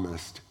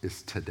promised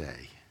is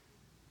today.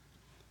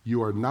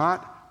 You are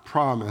not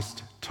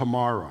promised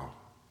tomorrow.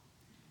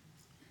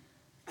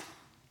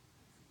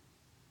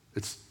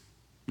 It's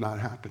not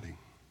happening.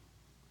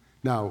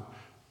 Now,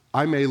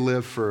 I may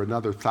live for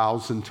another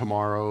 1,000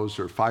 tomorrows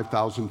or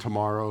 5,000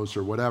 tomorrows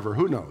or whatever,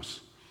 who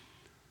knows?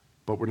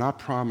 But we're not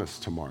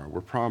promised tomorrow,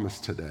 we're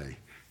promised today.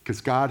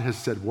 Because God has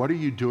said, what are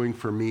you doing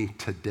for me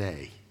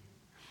today?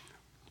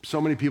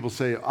 So many people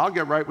say, I'll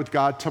get right with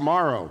God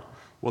tomorrow.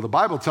 Well, the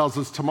Bible tells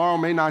us tomorrow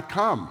may not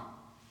come,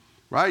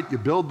 right? You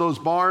build those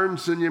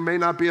barns and you may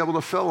not be able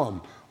to fill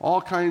them.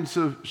 All kinds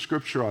of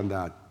scripture on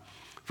that.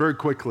 Very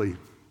quickly,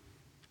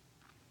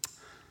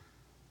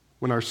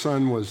 when our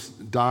son was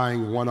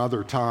dying one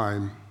other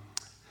time,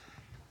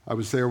 I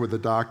was there with the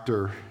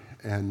doctor,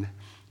 and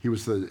he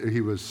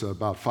was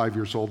about 5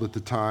 years old at the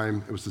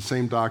time. It was the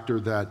same doctor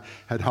that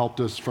had helped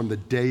us from the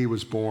day he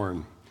was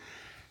born.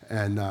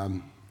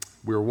 And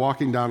we were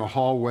walking down a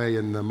hallway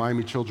in the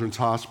Miami Children's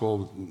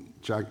Hospital,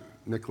 Jack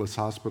Nicklaus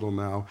Hospital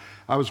now.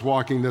 I was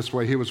walking this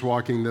way, he was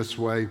walking this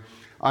way.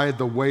 I had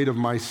the weight of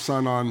my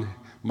son on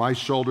my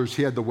shoulders.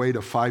 He had the weight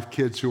of 5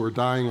 kids who were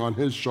dying on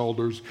his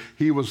shoulders.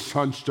 He was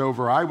hunched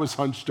over. I was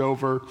hunched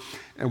over.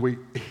 And we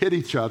hit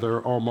each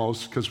other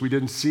almost because we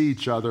didn't see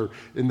each other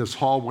in this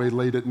hallway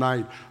late at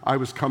night. I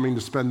was coming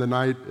to spend the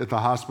night at the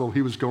hospital.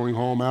 He was going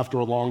home after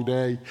a long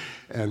day.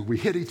 And we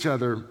hit each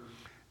other.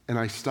 And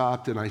I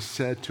stopped and I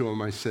said to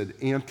him, I said,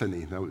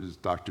 Anthony, that was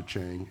Dr.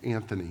 Chang,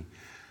 Anthony.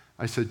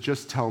 I said,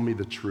 just tell me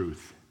the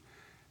truth.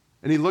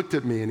 And he looked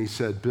at me and he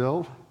said,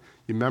 Bill,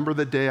 you remember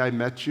the day I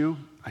met you?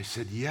 I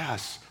said,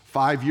 yes,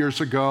 5 years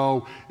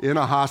ago in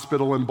a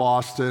hospital in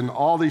Boston,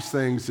 all these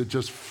things that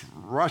just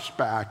rushed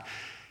back.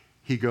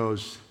 He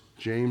goes,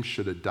 James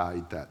should have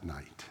died that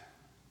night.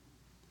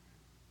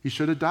 He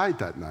should have died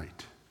that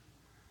night.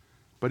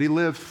 But he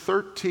lived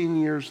 13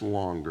 years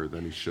longer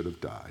than he should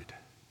have died.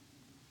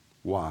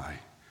 Why?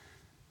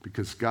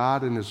 Because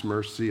God in his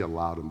mercy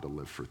allowed him to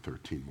live for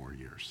 13 more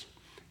years.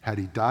 Had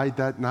he died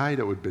that night,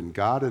 it would have been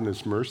God in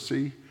his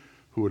mercy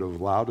who would have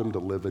allowed him to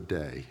live a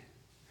day.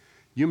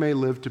 You may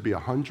live to be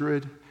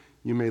 100,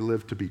 you may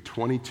live to be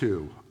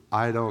 22.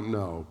 I don't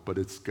know, but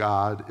it's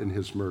God in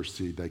his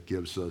mercy that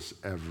gives us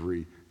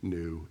every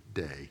new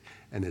day,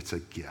 and it's a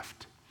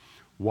gift.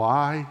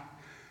 Why?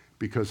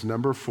 because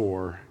number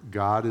 4,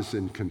 God is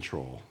in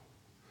control.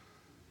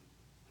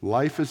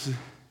 Life is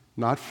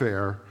not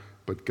fair,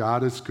 but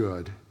God is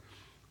good.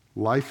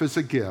 Life is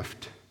a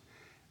gift,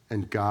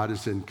 and God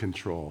is in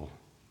control.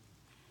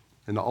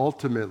 And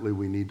ultimately,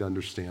 we need to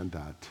understand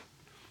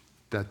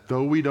that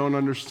though we don't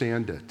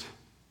understand it,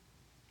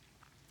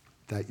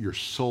 that your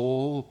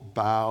soul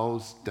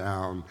bows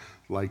down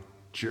like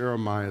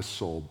Jeremiah's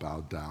soul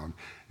bowed down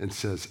and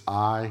says,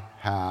 I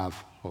have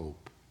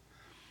hope.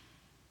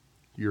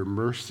 Your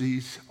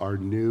mercies are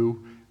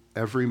new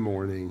every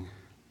morning.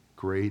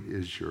 Great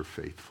is your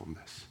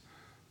faithfulness.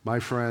 My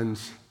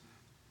friends,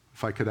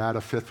 if I could add a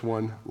 5th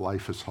one,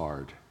 life is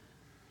hard.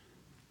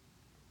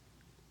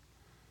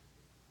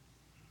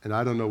 And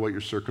I don't know what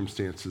your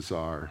circumstances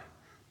are,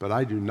 but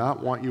I do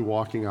not want you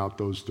walking out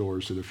those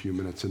doors in a few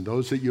minutes. And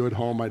those of you at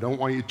home, I don't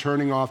want you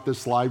turning off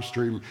this live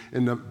stream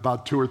in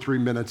about 2 or 3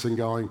 minutes and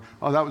going,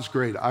 oh, that was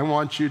great. I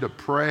want you to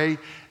pray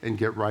and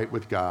get right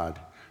with God,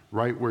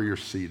 right where you're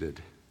seated.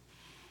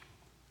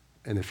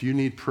 And if you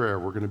need prayer,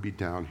 we're going to be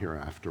down here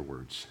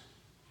afterwards.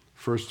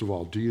 First of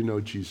all, do you know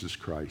Jesus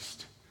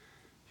Christ?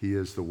 He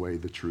is the way,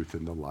 the truth,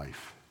 and the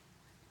life.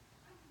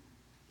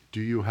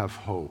 Do you have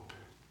hope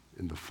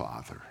in the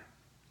Father?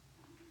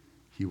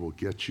 He will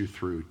get you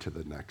through to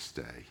the next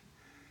day.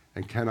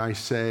 And can I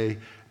say,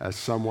 as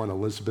someone,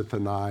 Elizabeth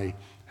and I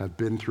have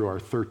been through our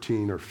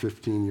 13 or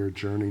 15-year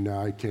journey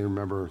now, I can't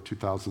remember,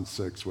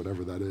 2006,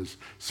 whatever that is,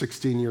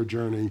 16-year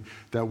journey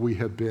that we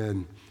have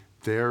been,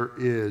 there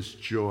is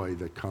joy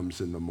that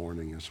comes in the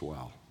morning as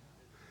well.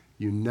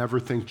 You never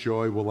think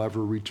joy will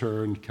ever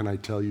return. Can I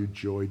tell you,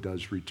 joy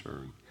does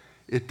return.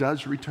 It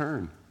does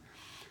return.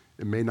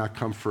 It may not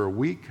come for a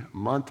week, a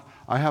month.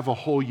 I have a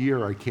whole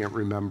year I can't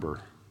remember.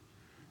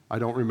 I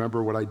don't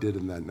remember what I did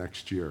in that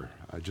next year.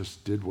 I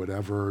just did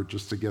whatever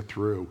just to get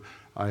through.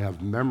 I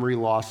have memory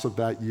loss of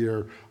that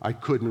year. I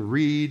couldn't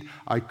read.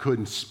 I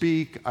couldn't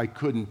speak. I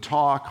couldn't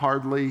talk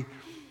hardly.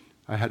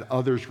 I had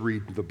others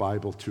read the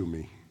Bible to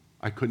me.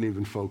 I couldn't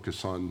even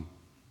focus on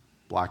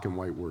black and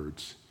white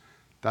words.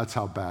 That's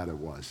how bad it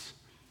was.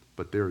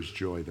 But there is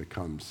joy that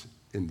comes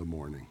in the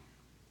morning.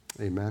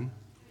 Amen?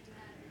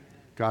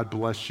 God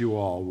bless you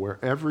all.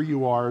 Wherever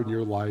you are in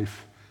your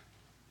life,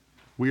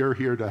 we are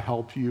here to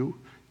help you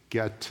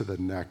get to the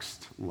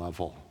next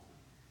level.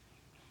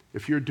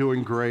 If you're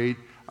doing great,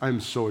 I'm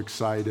so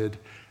excited,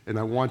 and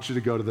I want you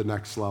to go to the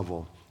next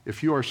level.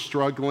 If you are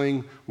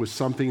struggling with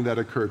something that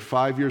occurred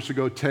 5 years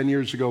ago, 10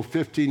 years ago,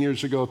 15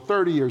 years ago,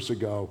 30 years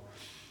ago,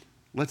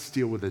 let's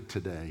deal with it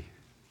today,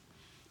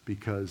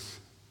 because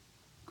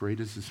great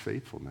is his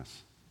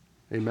faithfulness.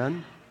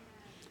 Amen?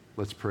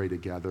 Let's pray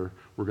together.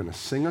 We're going to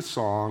sing a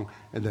song,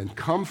 and then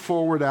come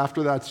forward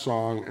after that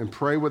song and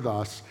pray with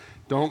us.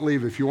 Don't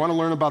leave. If you want to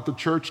learn about the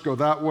church, go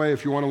that way.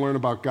 If you want to learn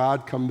about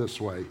God, come this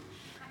way.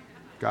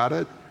 Got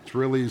it? It's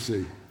real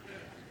easy.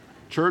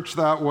 Church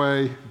that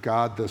way,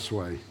 God this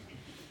way.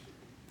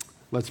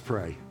 Let's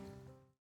pray.